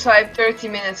going to type 30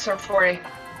 minutes or 40.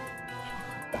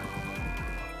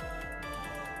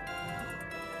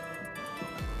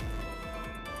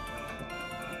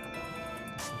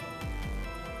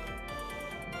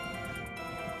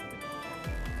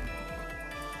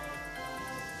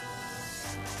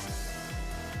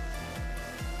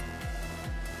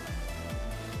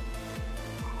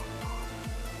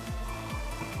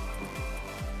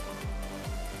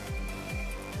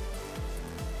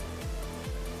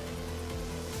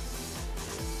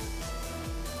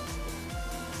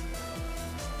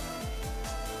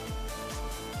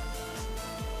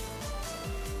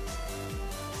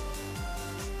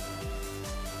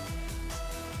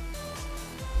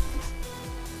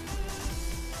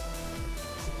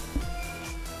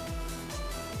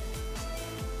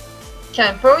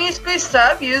 Can ponies please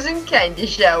stop using candy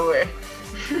shower?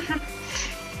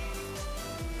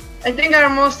 I think our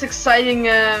most exciting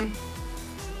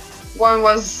one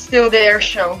was still the air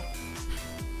show.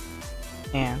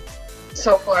 Yeah.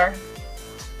 So far.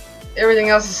 Everything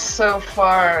else is so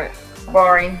far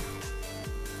boring.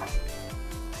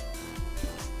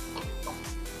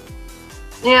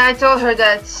 Yeah, I told her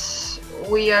that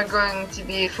we are going to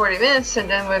be 40 minutes and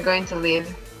then we're going to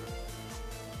leave.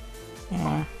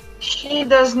 Yeah. She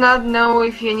does not know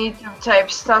if you need to type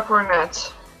stop or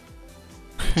not.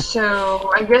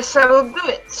 So I guess I will do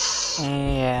it.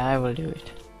 Yeah, I will do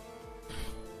it.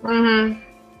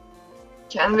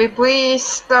 Can we please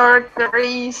start the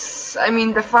race? I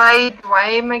mean the fight.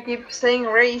 Why am I keep saying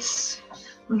race?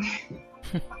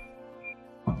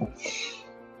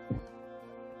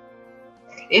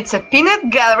 It's a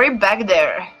peanut gallery back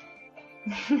there.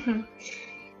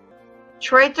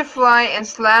 Tried to fly and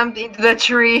slammed into the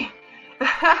tree.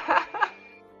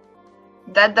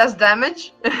 That does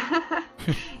damage?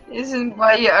 Isn't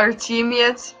by our team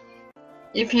yet?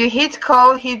 If you hit,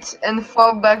 call, hit, and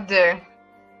fall back there.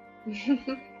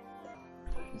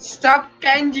 Stop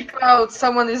Candy Cloud,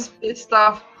 someone is pissed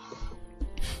off.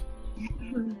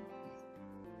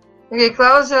 Okay,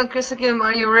 Klaus and Crystal Kingdom,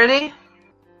 are you ready?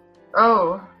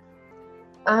 Oh.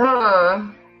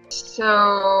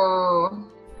 So...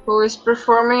 who is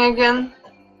performing again?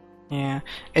 Yeah,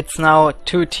 it's now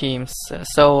 2 teams.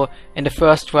 So in the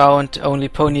first round, only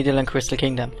Ponytail and Crystal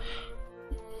Kingdom.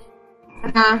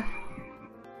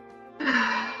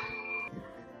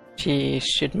 She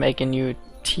should make a new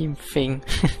team thing.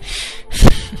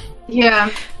 Yeah.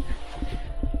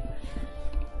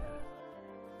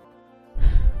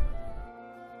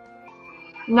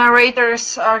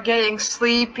 Narrators are getting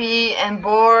sleepy and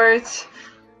bored.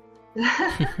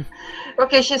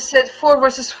 Okay, she said 4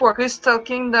 versus 4. Clousdale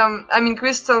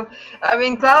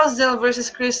versus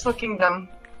Crystal Kingdom.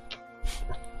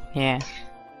 Yeah.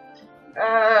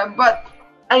 But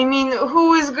I mean,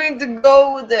 who is going to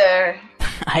go there?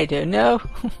 I don't know.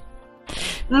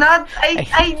 I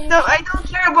don't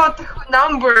care about the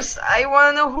numbers. I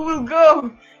wanna know who will go.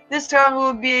 This time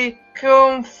will be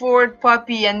Comfort,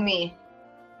 Puppy, and me.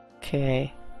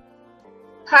 Okay.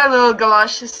 Hi, little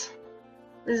galoshes.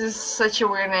 This is such a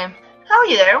weird name.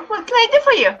 Howdy there, what can I do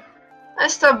for you? I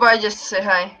stopped by just to say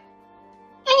hi.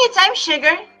 Anytime,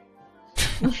 sugar.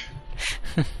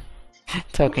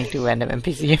 Talking to random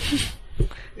NPC.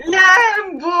 Yeah,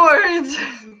 I'm bored.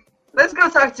 Let's go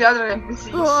talk to other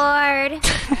NPCs. Lord.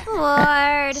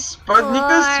 Lord.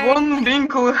 Sputnikus von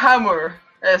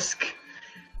Winkelhammer-esque.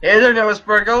 Hey there, Noah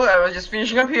Sparkle. I was just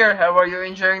finishing up here. How are you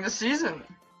enjoying the season?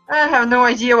 I have no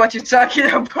idea what you're talking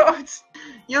about.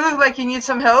 You look like you need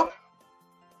some help.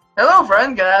 Hello,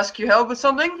 friend. Can I ask you help with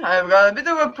something? I've got a bit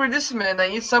of a predicament and I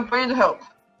need somebody to help.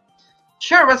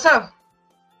 Sure, what's up?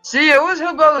 See, I always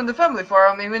helped out in the family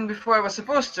farm even before I was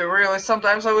supposed to. Really,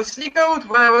 sometimes I would sneak out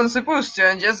when I wasn't supposed to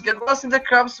and just get lost in the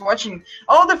crops watching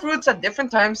all the fruits at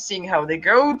different times, seeing how they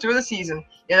grow through the season.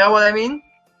 You know what I mean?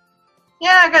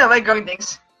 Yeah, I kinda like growing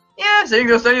things. Yeah, seeing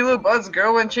those tiny little buds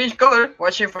grow and change color,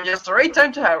 watching for just the right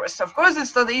time to harvest. Of course,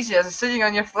 it's not easy as sitting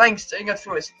on your flanks staring at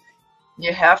fruit.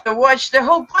 You have to watch the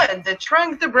whole plant, the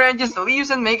trunk, the branches, the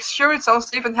leaves, and make sure it's all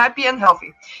safe and happy and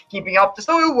healthy. Keeping up the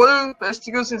soil, water,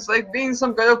 pesticles, it's like being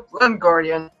some kind of plant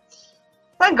guardian.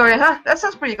 Plant guardian, huh? That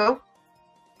sounds pretty cool.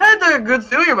 I had a good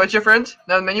feeling about your friend.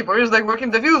 Not many boys like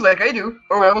working the fields like I do.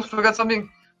 Oh, I almost forgot something.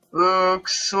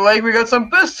 Looks like we got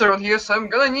some pests around here, so I'm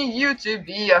gonna need you to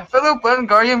be a fellow plant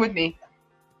guardian with me.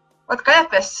 What kind of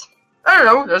pests? I don't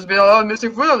know, there's been a lot of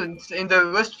missing food in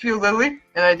the West Field lately,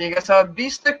 and I think I saw a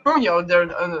beast-like pony out there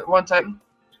one time.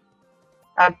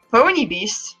 A pony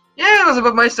beast? Yeah, it was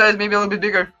about my size, maybe a little bit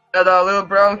bigger. Had a little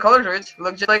brown color to it,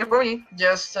 looked just like a pony,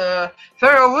 just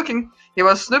feral looking. He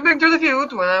was snooping through the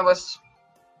field when I was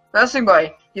passing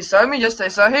by. He saw me just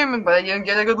as I saw him, but I didn't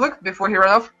get a good look before he ran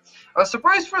off. I was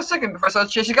surprised for a second before I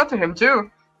started chasing after him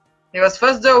too. He was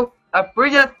fast though,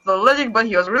 pretty athletic, but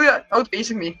he was really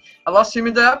outpacing me. I lost him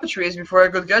in the apple trees before I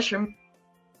could catch him.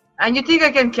 And you think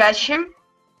I can catch him?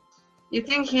 You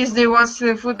think he's the one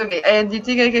stealing food of me, and you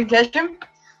think I can catch him?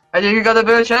 I think you got a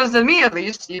better chance than me at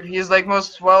least. If he's like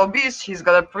most wild beasts, he's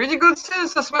got a pretty good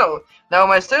sense as well. Now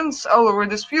my scent's all over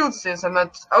this field since I'm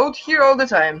not out here all the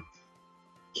time.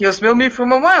 He'll smell me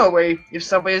from a mile away. If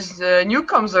somebody's new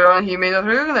comes around, he may not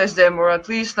recognize them, or at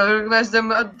least not recognize them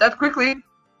that quickly.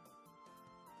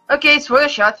 Okay, it's worth a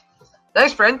shot.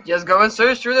 Thanks, friend. Just go and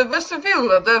search through the western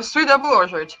field of the sweet apple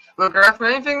orchard. Look around for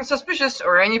anything suspicious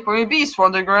or any pony beasts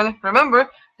wandering around. Remember,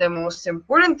 the most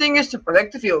important thing is to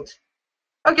protect the field.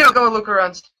 Okay, I'll go look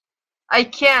around. I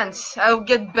can't. I'll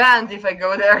get banned if I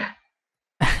go there.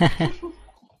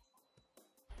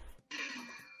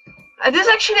 This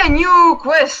is actually a new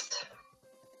quest.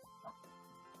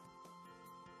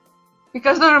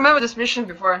 Because I don't remember this mission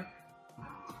before.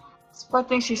 Spot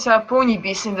thinks he saw a pony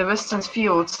beast in the western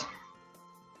fields.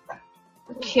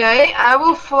 Okay, I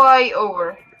will fly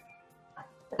over.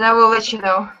 And I will let you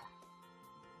know.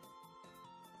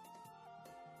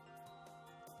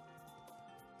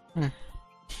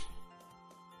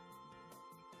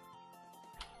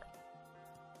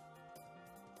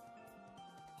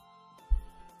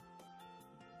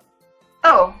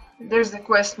 Oh, there's the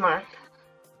quest mark.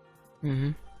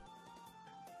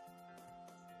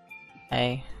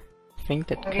 I think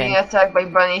that I'm getting attacked by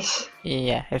bunnies.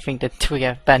 Yeah, I think that we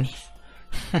have bunnies.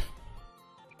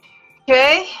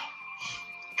 Okay,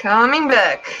 coming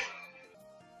back.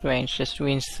 Strange, just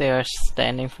means they are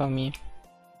standing for me.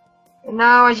 And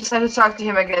now I just have to talk to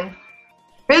him again.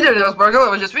 Hey there, Nose Bargle. I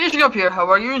was just finishing up here. How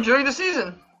are you enjoying the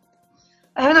season?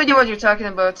 I have no idea what you're talking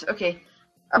about. Okay.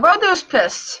 About those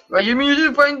pests. What you mean you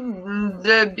didn't find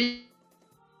the bee?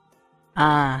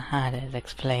 That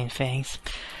explains things.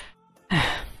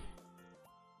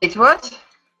 Wait, what?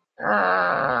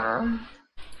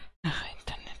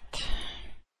 Internet.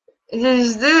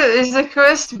 Is the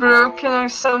quest broken or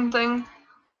something?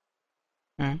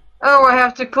 Oh, I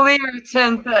have to clear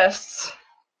 10 pests.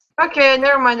 Okay,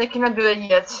 never mind, I cannot do that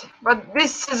yet. But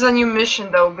this is a new mission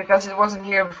though, because it wasn't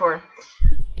here before.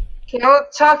 Okay, I'll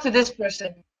talk to this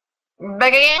person.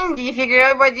 Back again? Did you figure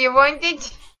out what you wanted?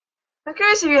 I'm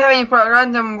curious if you have any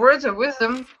random words of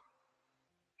wisdom.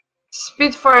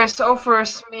 Spitfires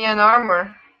offers me an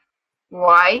armor.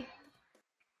 Why?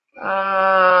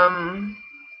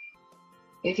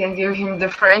 You can give him the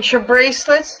friendship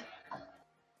bracelet.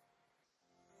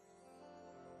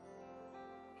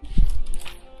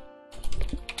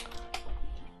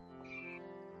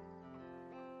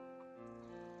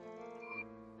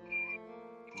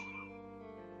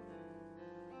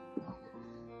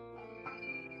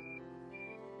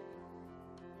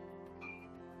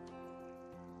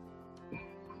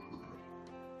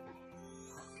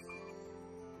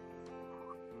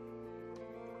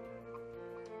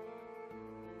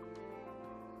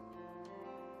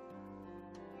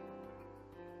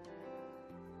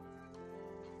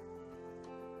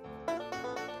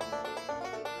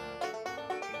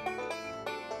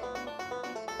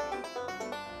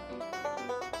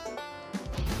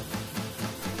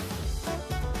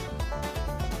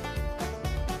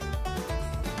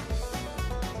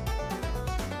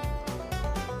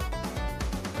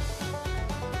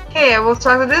 Okay, I will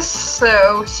talk to this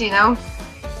OC now.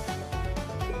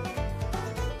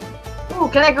 Oh,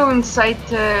 can I go inside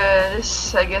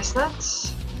this? I guess not.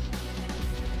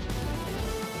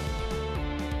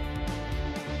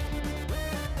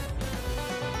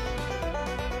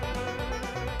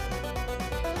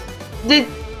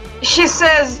 She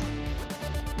says,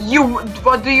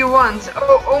 what do you want?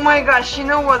 Oh my gosh, you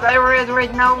know what I read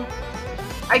right now?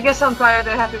 I guess I'm tired,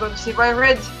 I have to go to sleep. I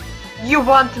read, you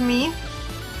want me?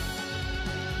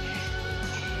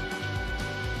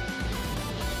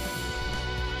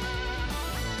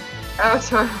 Oh,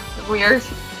 so weird.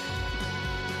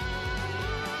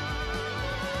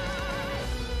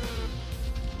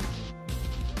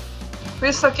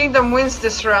 Crystal Kingdom wins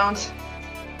this round.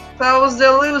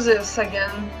 Cloudesdale loses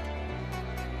again.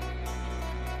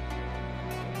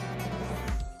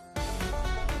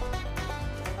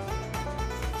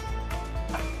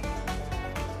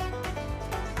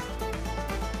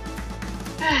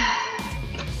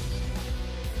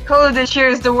 Holiday Cheer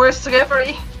is the worst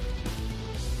referee.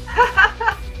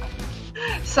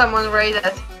 Someone write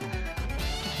that.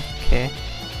 Okay.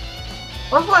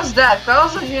 What was that?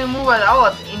 Cloudesdale didn't move at all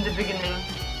in the beginning.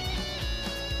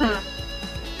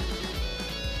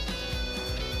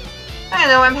 I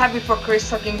know, I'm happy for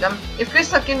Crystal Kingdom. If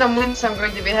Crystal Kingdom wins, I'm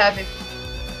going to be happy.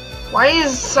 Why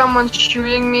is someone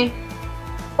shooting me?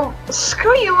 Oh,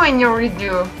 screw you and your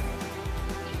redo.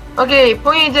 Okay,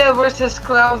 Ponytail versus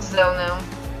Cloudesdale now.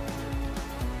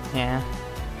 Yeah.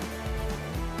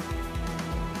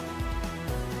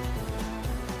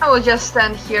 I will just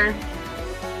stand here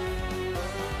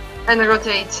and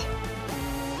rotate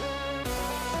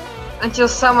until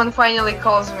someone finally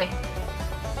calls me.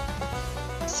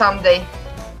 Someday.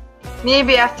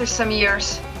 Maybe after some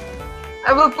years.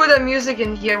 I will put a music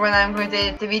in here when I'm going to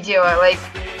edit the video. Like,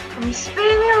 I'm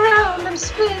spinning around, I'm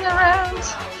spinning around.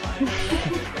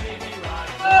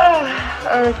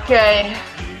 Okay.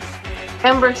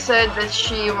 Amber said that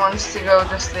she wants to go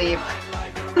to sleep.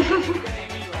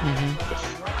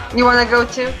 You wanna go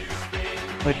too?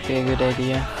 Would be a good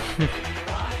idea.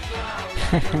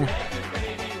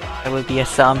 I will be a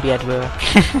zombie at work.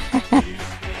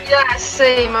 Yeah,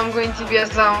 same. I'm going to be a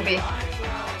zombie.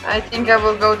 I think I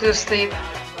will go to sleep.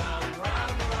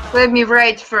 Let me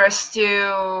write first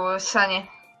to Sunny.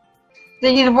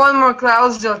 They need one more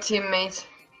Cloudesdale teammate.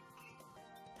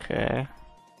 Okay.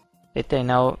 Did they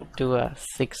now do a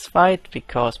 6 fight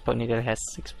because Ponytail has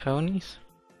 6 ponies?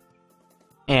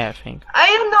 Yeah, I think. I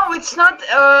don't know, it's not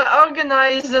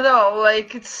organized at all,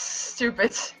 like, it's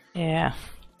stupid. Yeah.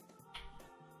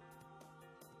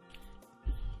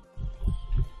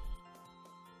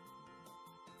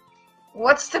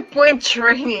 What's the point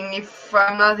training if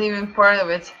I'm not even part of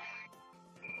it?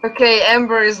 Okay,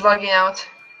 Amber is logging out.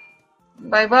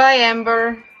 Bye bye,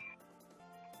 Amber.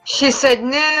 She said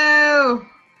no!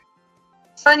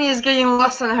 Sunny is getting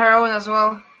lost on her own as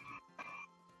well.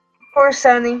 Poor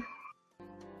Sunny.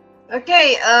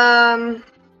 Okay,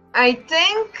 I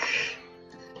think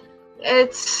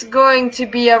it's going to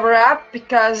be a wrap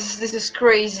because this is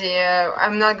crazy.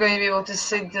 I'm not going to be able to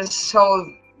sit this whole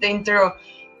thing through.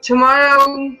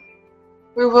 Tomorrow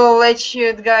we will let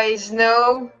you guys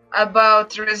know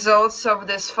about the results of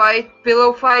this fight,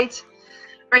 pillow fight.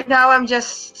 Right now I'm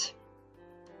just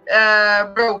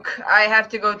broke. I have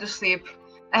to go to sleep.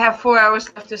 I have 4 hours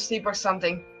left to sleep or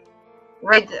something.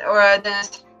 Right, or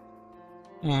Dennis?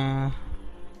 Yeah.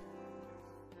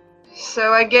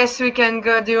 So I guess we can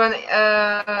go do an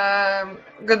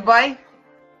goodbye.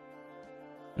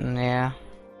 Yeah.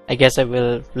 I guess I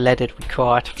will let it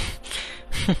record.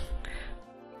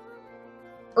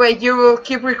 Wait, you will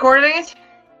keep recording it?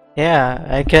 Yeah,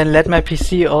 I can let my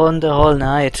PC on the whole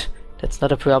night. That's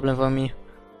not a problem for me.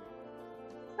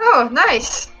 Oh,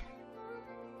 nice.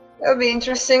 That'll be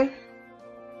interesting.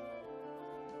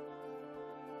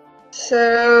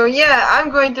 So yeah, I'm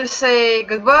going to say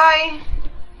goodbye.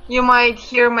 You might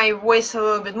hear my voice a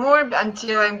little bit more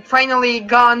until I'm finally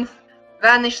gone,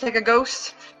 vanished like a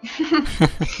ghost.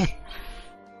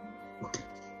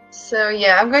 So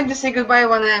yeah, I'm going to say goodbye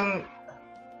when I'm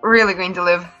really going to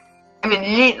live. I mean,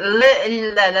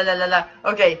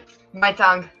 okay, my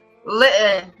tongue.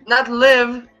 Not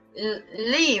live,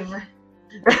 leave.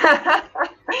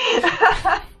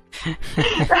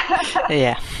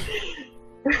 Yeah.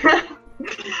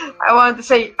 I want to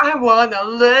say, I wanna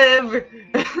live.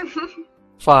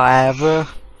 Forever.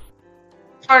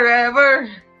 Forever.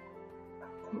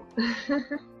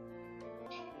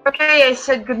 Okay, I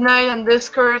said goodnight on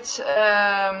Discord.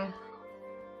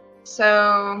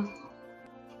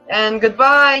 And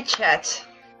goodbye, chat.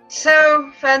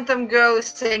 So, Phantom Girl is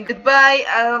saying goodbye.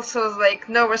 I also was like,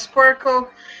 Nova Sparkle.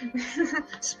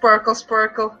 Sparkle,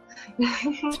 sparkle.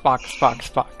 Spark, spark,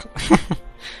 spark.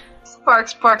 Spark,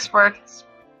 spark, spark.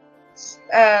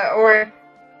 Or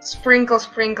sprinkle,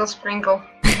 sprinkle, sprinkle.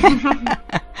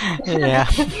 Yeah.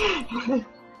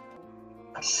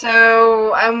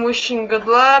 So, I'm wishing good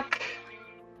luck.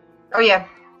 Oh yeah.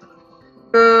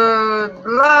 Good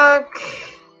luck,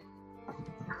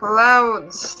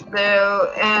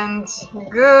 Cloudsdale, and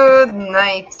good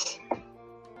night.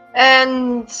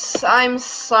 And I'm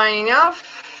signing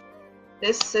off.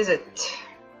 This is it.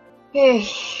 Hey,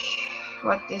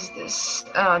 what is this?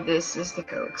 Oh, this is the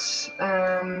codes.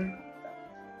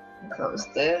 Close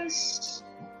this.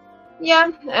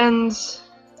 Yeah, and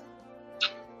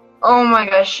oh my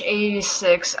gosh,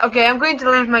 86. Okay, I'm going to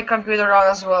leave my computer on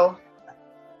as well,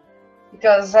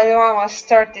 because I don't want to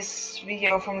start this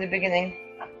video from the beginning.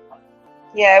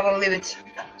 Yeah, I will leave it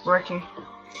working.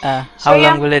 How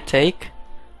long will it take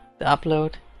to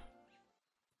upload?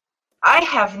 I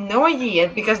have no idea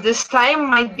yet, because this time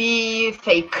might be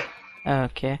fake.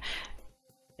 Okay.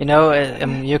 You know,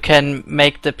 you can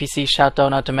make the PC shut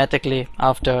down automatically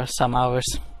after some hours.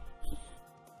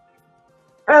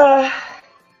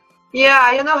 Yeah,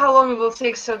 I don't know how long it will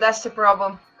take, so that's the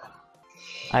problem.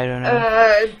 I don't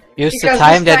know. Use the because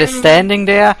time this that is standing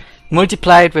there,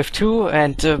 multiply it with 2,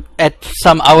 and add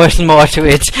some hours more to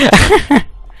it.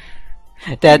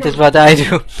 That is what I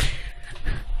do.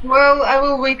 Well, I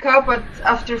will wake up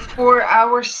after 4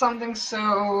 hours something,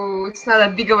 so it's not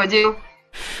a big of a deal.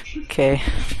 Okay.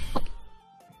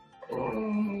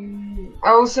 I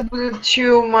also put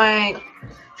 2 of my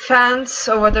fans,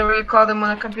 or whatever you call them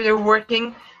on a computer,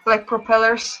 working, like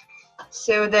propellers,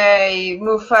 so they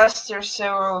move faster,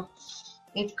 so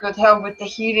it could help with the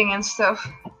heating and stuff.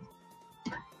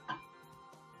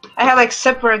 I have like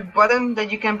separate button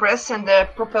that you can press, and the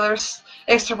propellers,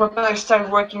 extra propellers, start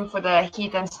working for the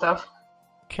heat and stuff.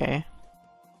 Okay.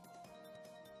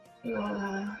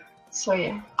 So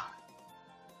yeah.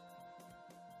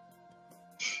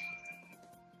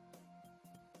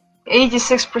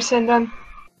 %86 done.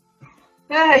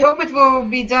 Yeah, I hope it will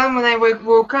be done when I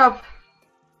woke up.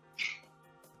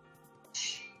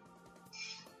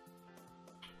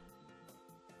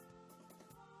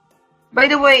 By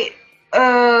the way,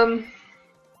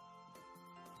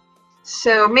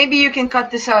 so maybe you can cut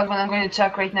this out when I'm going to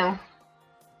talk right now.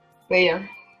 Later.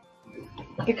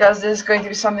 Because this is going to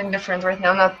be something different right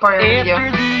now, not part of the video.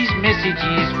 After these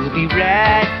messages, we'll be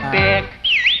right back.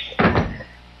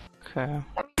 Okay.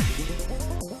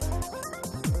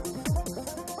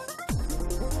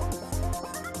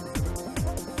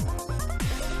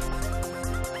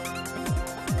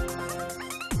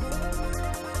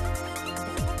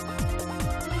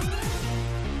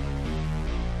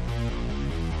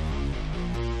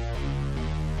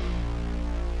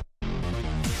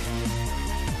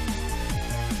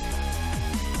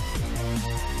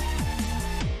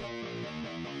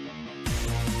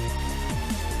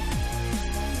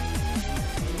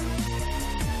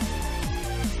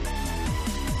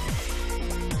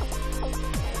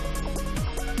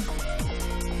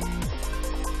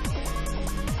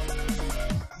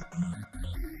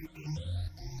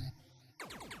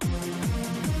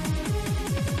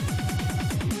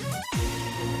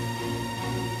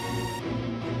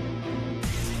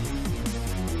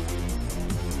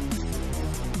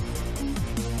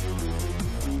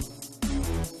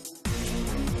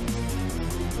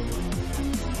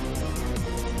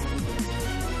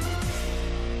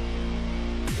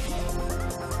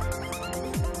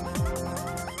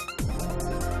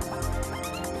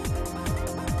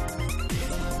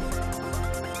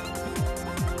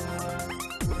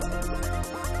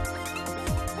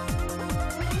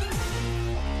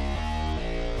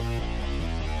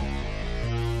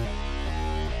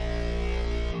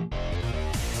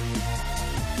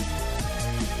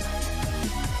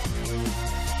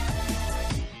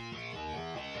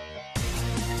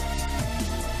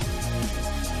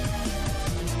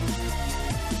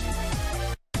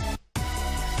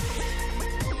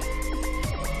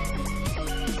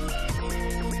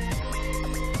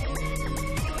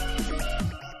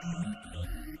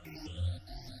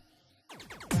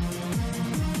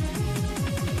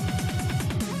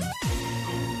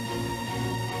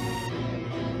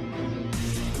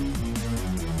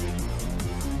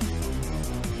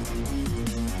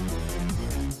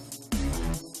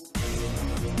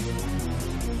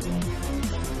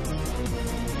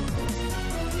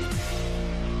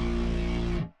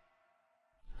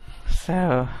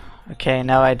 So, okay,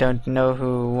 now I don't know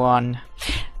who won.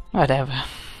 Whatever.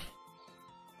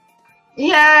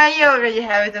 Yeah, you already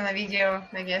have it on a video,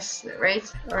 I guess, right?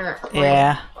 Or not?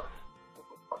 Yeah.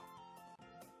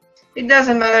 It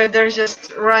doesn't matter, they're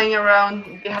just running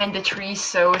around behind the trees,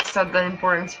 so it's not that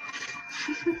important.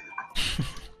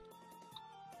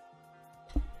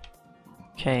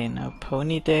 Okay, now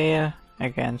Pony Day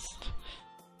against...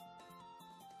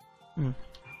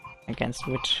 Against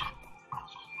which?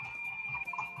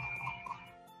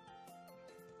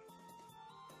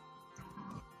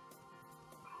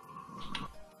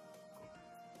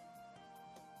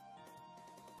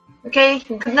 Okay,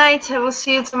 good night, I will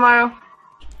see you tomorrow.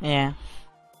 Yeah.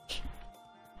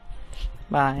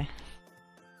 Bye.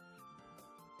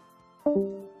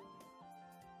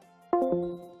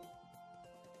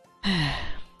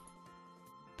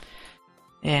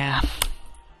 Ja.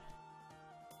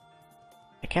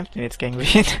 Wer kämpft denn jetzt gegen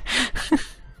wen?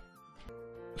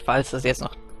 Falls das jetzt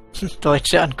noch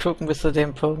Deutsche angucken bis zu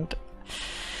dem Punkt.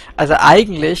 Also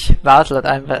eigentlich war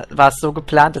es so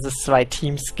geplant, dass es 2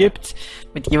 Teams gibt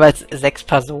mit jeweils 6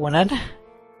 Personen.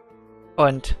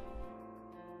 Und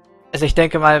also ich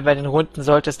denke mal, bei den Runden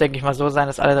sollte es, denke ich mal, so sein,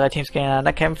 dass alle 3 Teams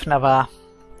gegeneinander kämpfen, aber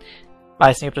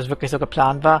weiß nicht, ob das wirklich so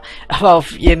geplant war. Aber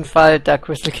auf jeden Fall, da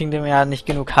Crystal Kingdom ja nicht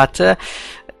genug hatte,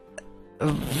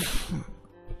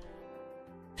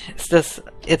 ist das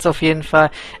jetzt auf jeden Fall...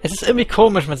 Es ist irgendwie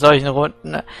komisch mit solchen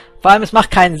Runden. Vor allem, es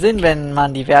macht keinen Sinn, wenn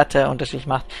man die Werte unterschiedlich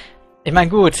macht. Ich meine,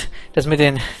 gut, das mit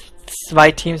den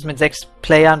 2 Teams mit 6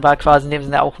 Playern war quasi in dem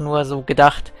Sinne auch nur so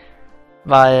gedacht,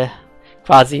 weil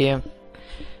quasi...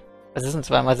 Was ist denn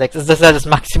 2 mal 6? Das ist ja das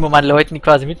Maximum an Leuten, die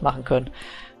quasi mitmachen können.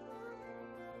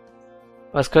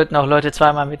 Aber es könnten auch Leute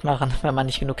 2-mal mitmachen, wenn man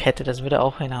nicht genug hätte. Das würde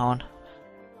auch hinhauen.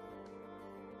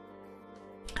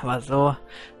 Aber so...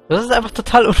 Das ist einfach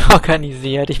total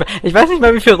unorganisiert. Ich weiß nicht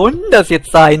mal, wie viele Runden das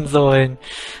jetzt sein sollen.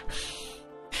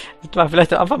 Hätte man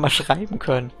vielleicht auch einfach mal schreiben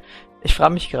können. Ich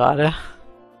frage mich gerade.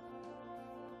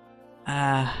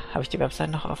 Habe ich die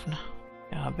Website noch offen?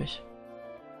 Ja, habe ich.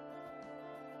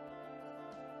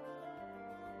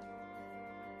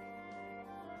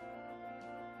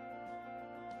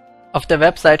 Auf der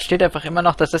Website steht einfach immer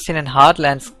noch, dass das hier in den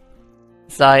Hardlands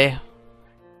sei.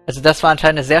 Also das war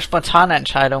anscheinend eine sehr spontane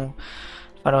Entscheidung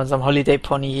von unserem Holiday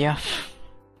Pony hier.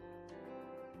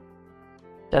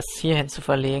 Das hierhin zu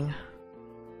verlegen.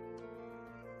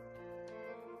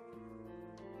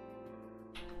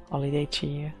 Holiday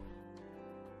Tea.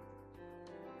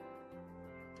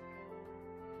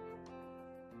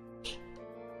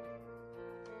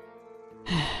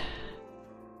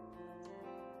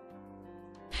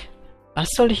 Was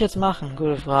soll ich jetzt machen?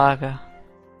 Gute Frage.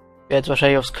 Ich werde jetzt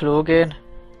wahrscheinlich aufs Klo gehen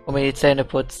und mir die Zähne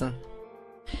putzen.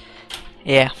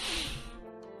 Yeah.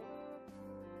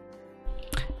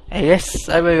 I guess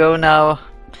I will go now.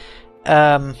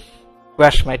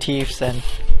 Brush my teeth and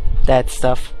that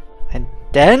stuff. And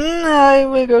then I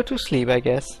will go to sleep, I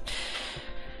guess.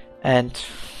 And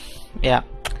yeah.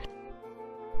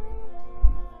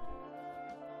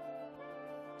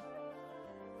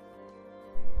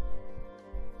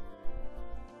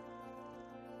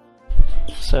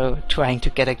 So, trying to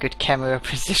get a good camera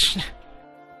position.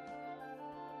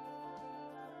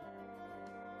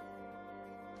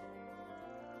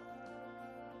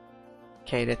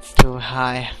 Okay, that's too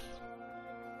high.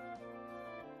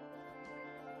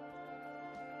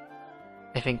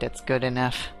 I think that's good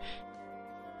enough.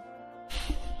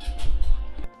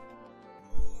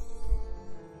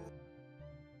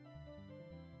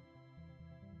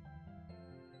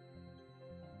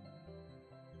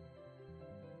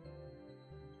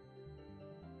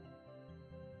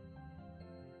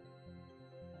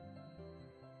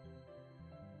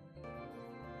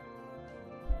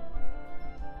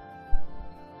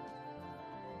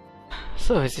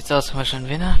 So, wie sieht's aus? Mal schon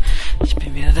wieder. Ich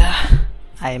bin wieder da.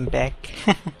 I'm back.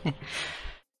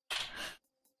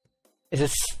 It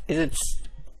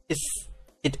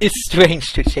is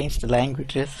strange to change the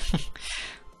languages.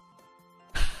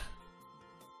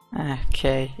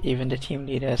 Okay, even the team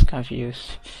leader is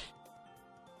confused.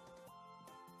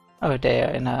 Oh, they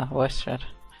are in a voice chat.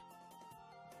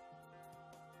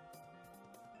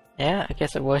 Yeah, I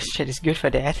guess a voice chat is good for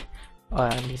that. Or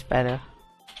at least better.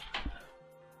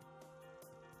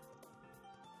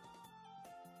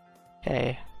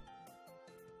 Okay.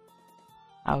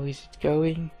 How is it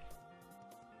going?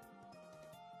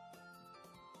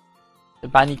 The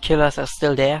bunny killers are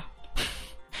still there.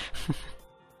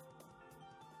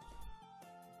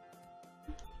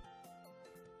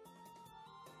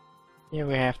 Here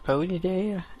we have Pony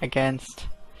Day against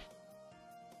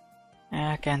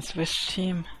which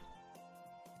team?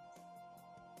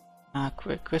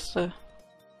 Crystal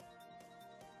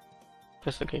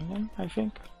Kingdom, I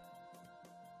think.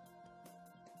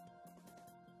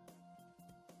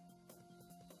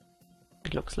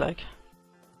 it looks like.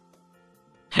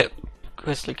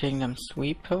 Crystal Kingdom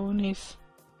sweet ponies?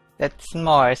 That's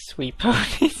more sweet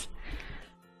ponies.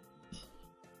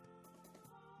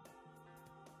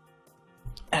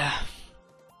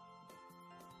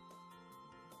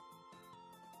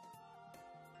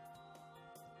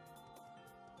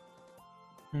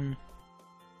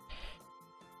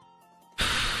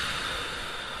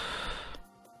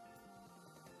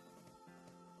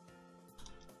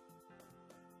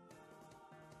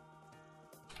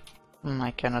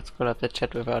 I cannot scroll up the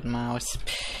chat without mouse,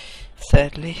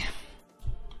 sadly.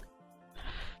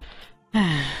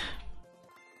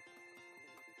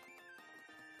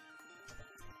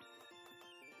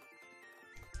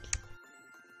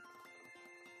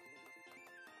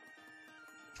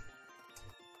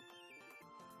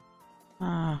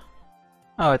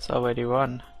 Oh, it's already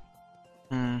won.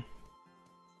 Now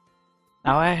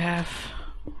I have...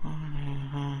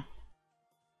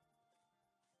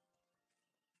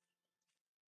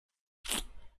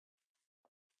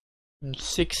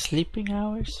 6 sleeping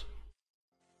hours?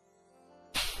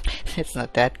 It's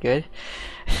not that good.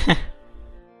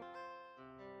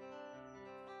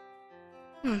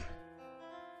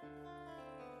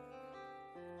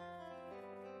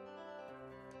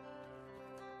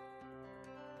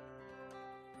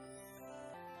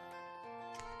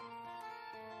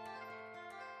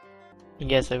 I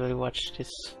guess I will watch this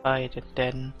fight and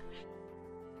then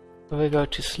we will go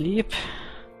to sleep.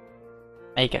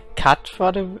 Make a cut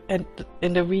for the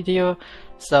in the video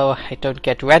so I don't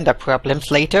get render problems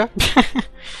later.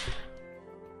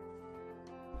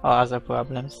 Or other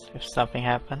problems if something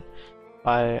happens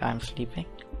while I'm sleeping.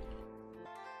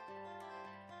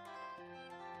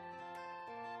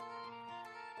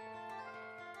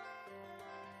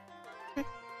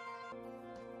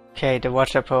 Okay, the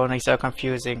watcher ponies are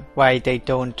confusing. Why they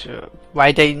don't...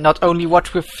 why they not only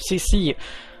watch with CC?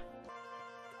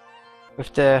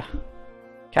 With the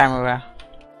camera.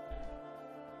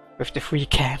 With the free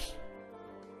cam.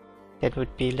 That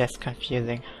would be less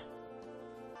confusing.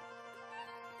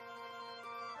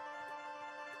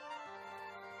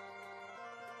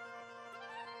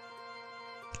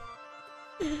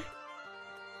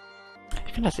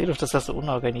 Ich finde das eh doof, dass das so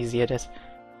unorganisiert ist.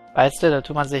 Weißt du, da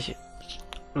tut man sich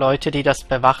Leute, die das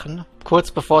bewachen,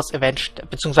 kurz bevor das Event,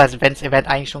 beziehungsweise wenn das Event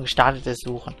eigentlich schon gestartet ist,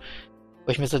 suchen.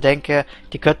 Wo ich mir so denke,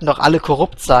 die könnten doch alle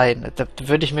korrupt sein. Da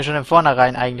würde ich mir schon im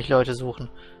Vornherein eigentlich Leute suchen.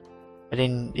 Bei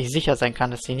denen ich sicher sein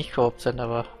kann, dass die nicht korrupt sind,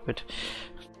 aber gut.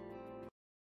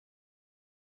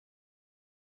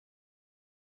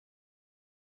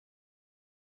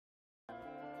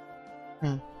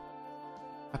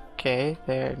 Okay,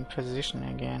 they're in position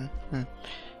again.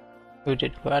 Who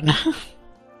did what?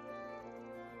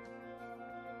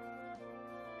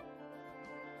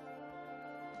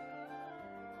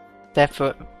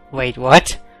 Wait,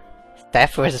 what?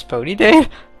 Steph versus Ponytail?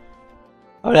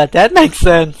 Oh, that makes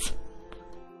sense.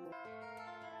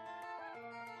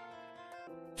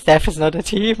 Steph is not a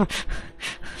team.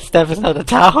 Steph is not a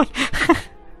town.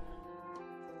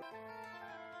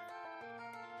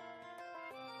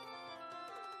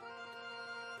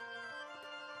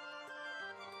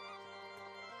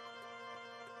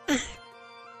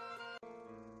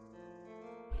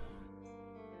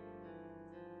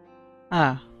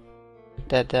 Ah.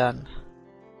 They're done.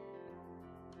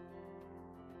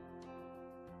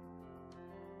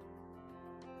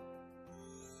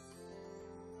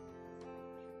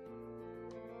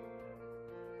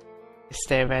 Is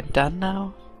the event done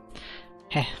now?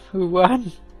 Who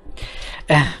won?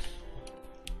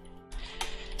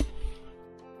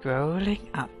 Scrolling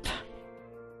up.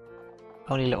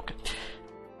 Only local.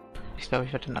 Ich glaube,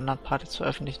 ich werde den anderen Part jetzt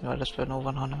veröffentlichen, weil das für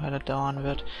Nova noch eine Weile dauern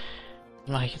wird.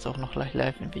 Das mache ich jetzt auch noch gleich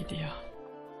live im Video.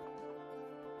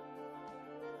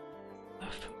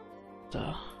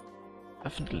 Da.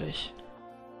 Öffentlich.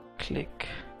 Klick.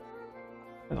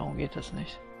 Warum geht das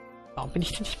nicht? Warum bin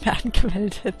ich denn nicht mehr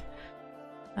angemeldet?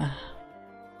 Ah.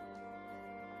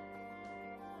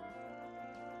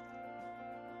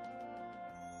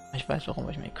 Ich weiß, warum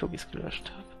ich meine Cookies gelöscht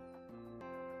habe.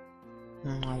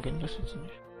 Warum geht das jetzt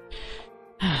nicht?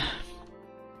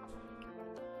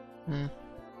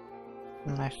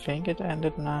 I think it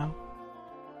ended now.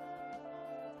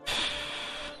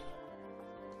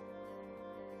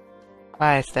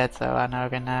 Why is that so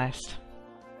unorganized?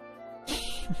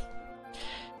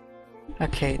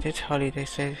 Okay, did Holiday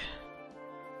say?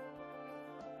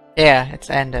 Yeah,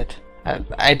 it's ended.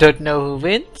 I don't know who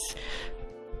wins,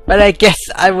 but I guess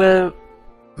I will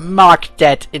mark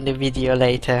that in the video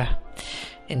later,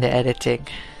 in the editing.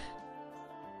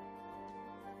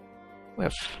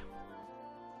 With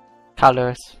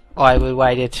colors, or I will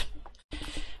write it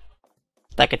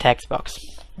Like a text box,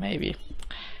 maybe.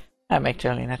 I'm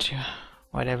actually not sure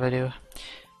what I will do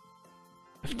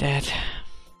with that.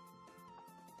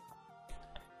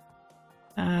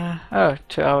 Oh,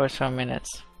 2 hours 4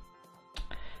 minutes.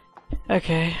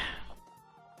 Okay,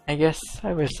 I guess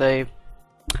I will say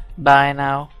bye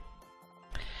now.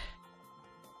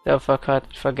 Don't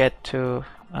forget to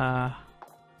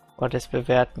what is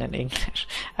bewerten in English?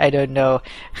 I don't know.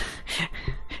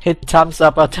 Hit thumbs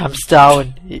up or thumbs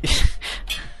down.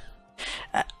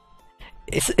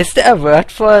 Is there a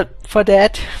word for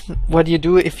that? What do you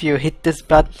do if you hit these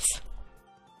buttons?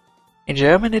 In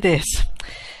German it is.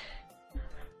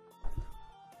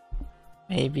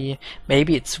 Maybe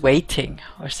it's waiting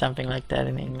or something like that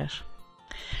in English.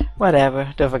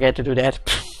 Whatever, don't forget to do that.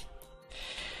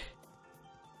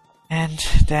 And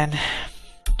then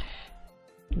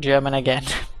German again.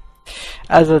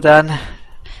 Also dann,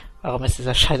 warum ist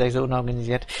dieser Scheiß eigentlich so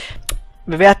unorganisiert?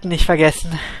 Bewerten nicht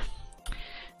vergessen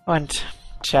und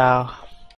ciao.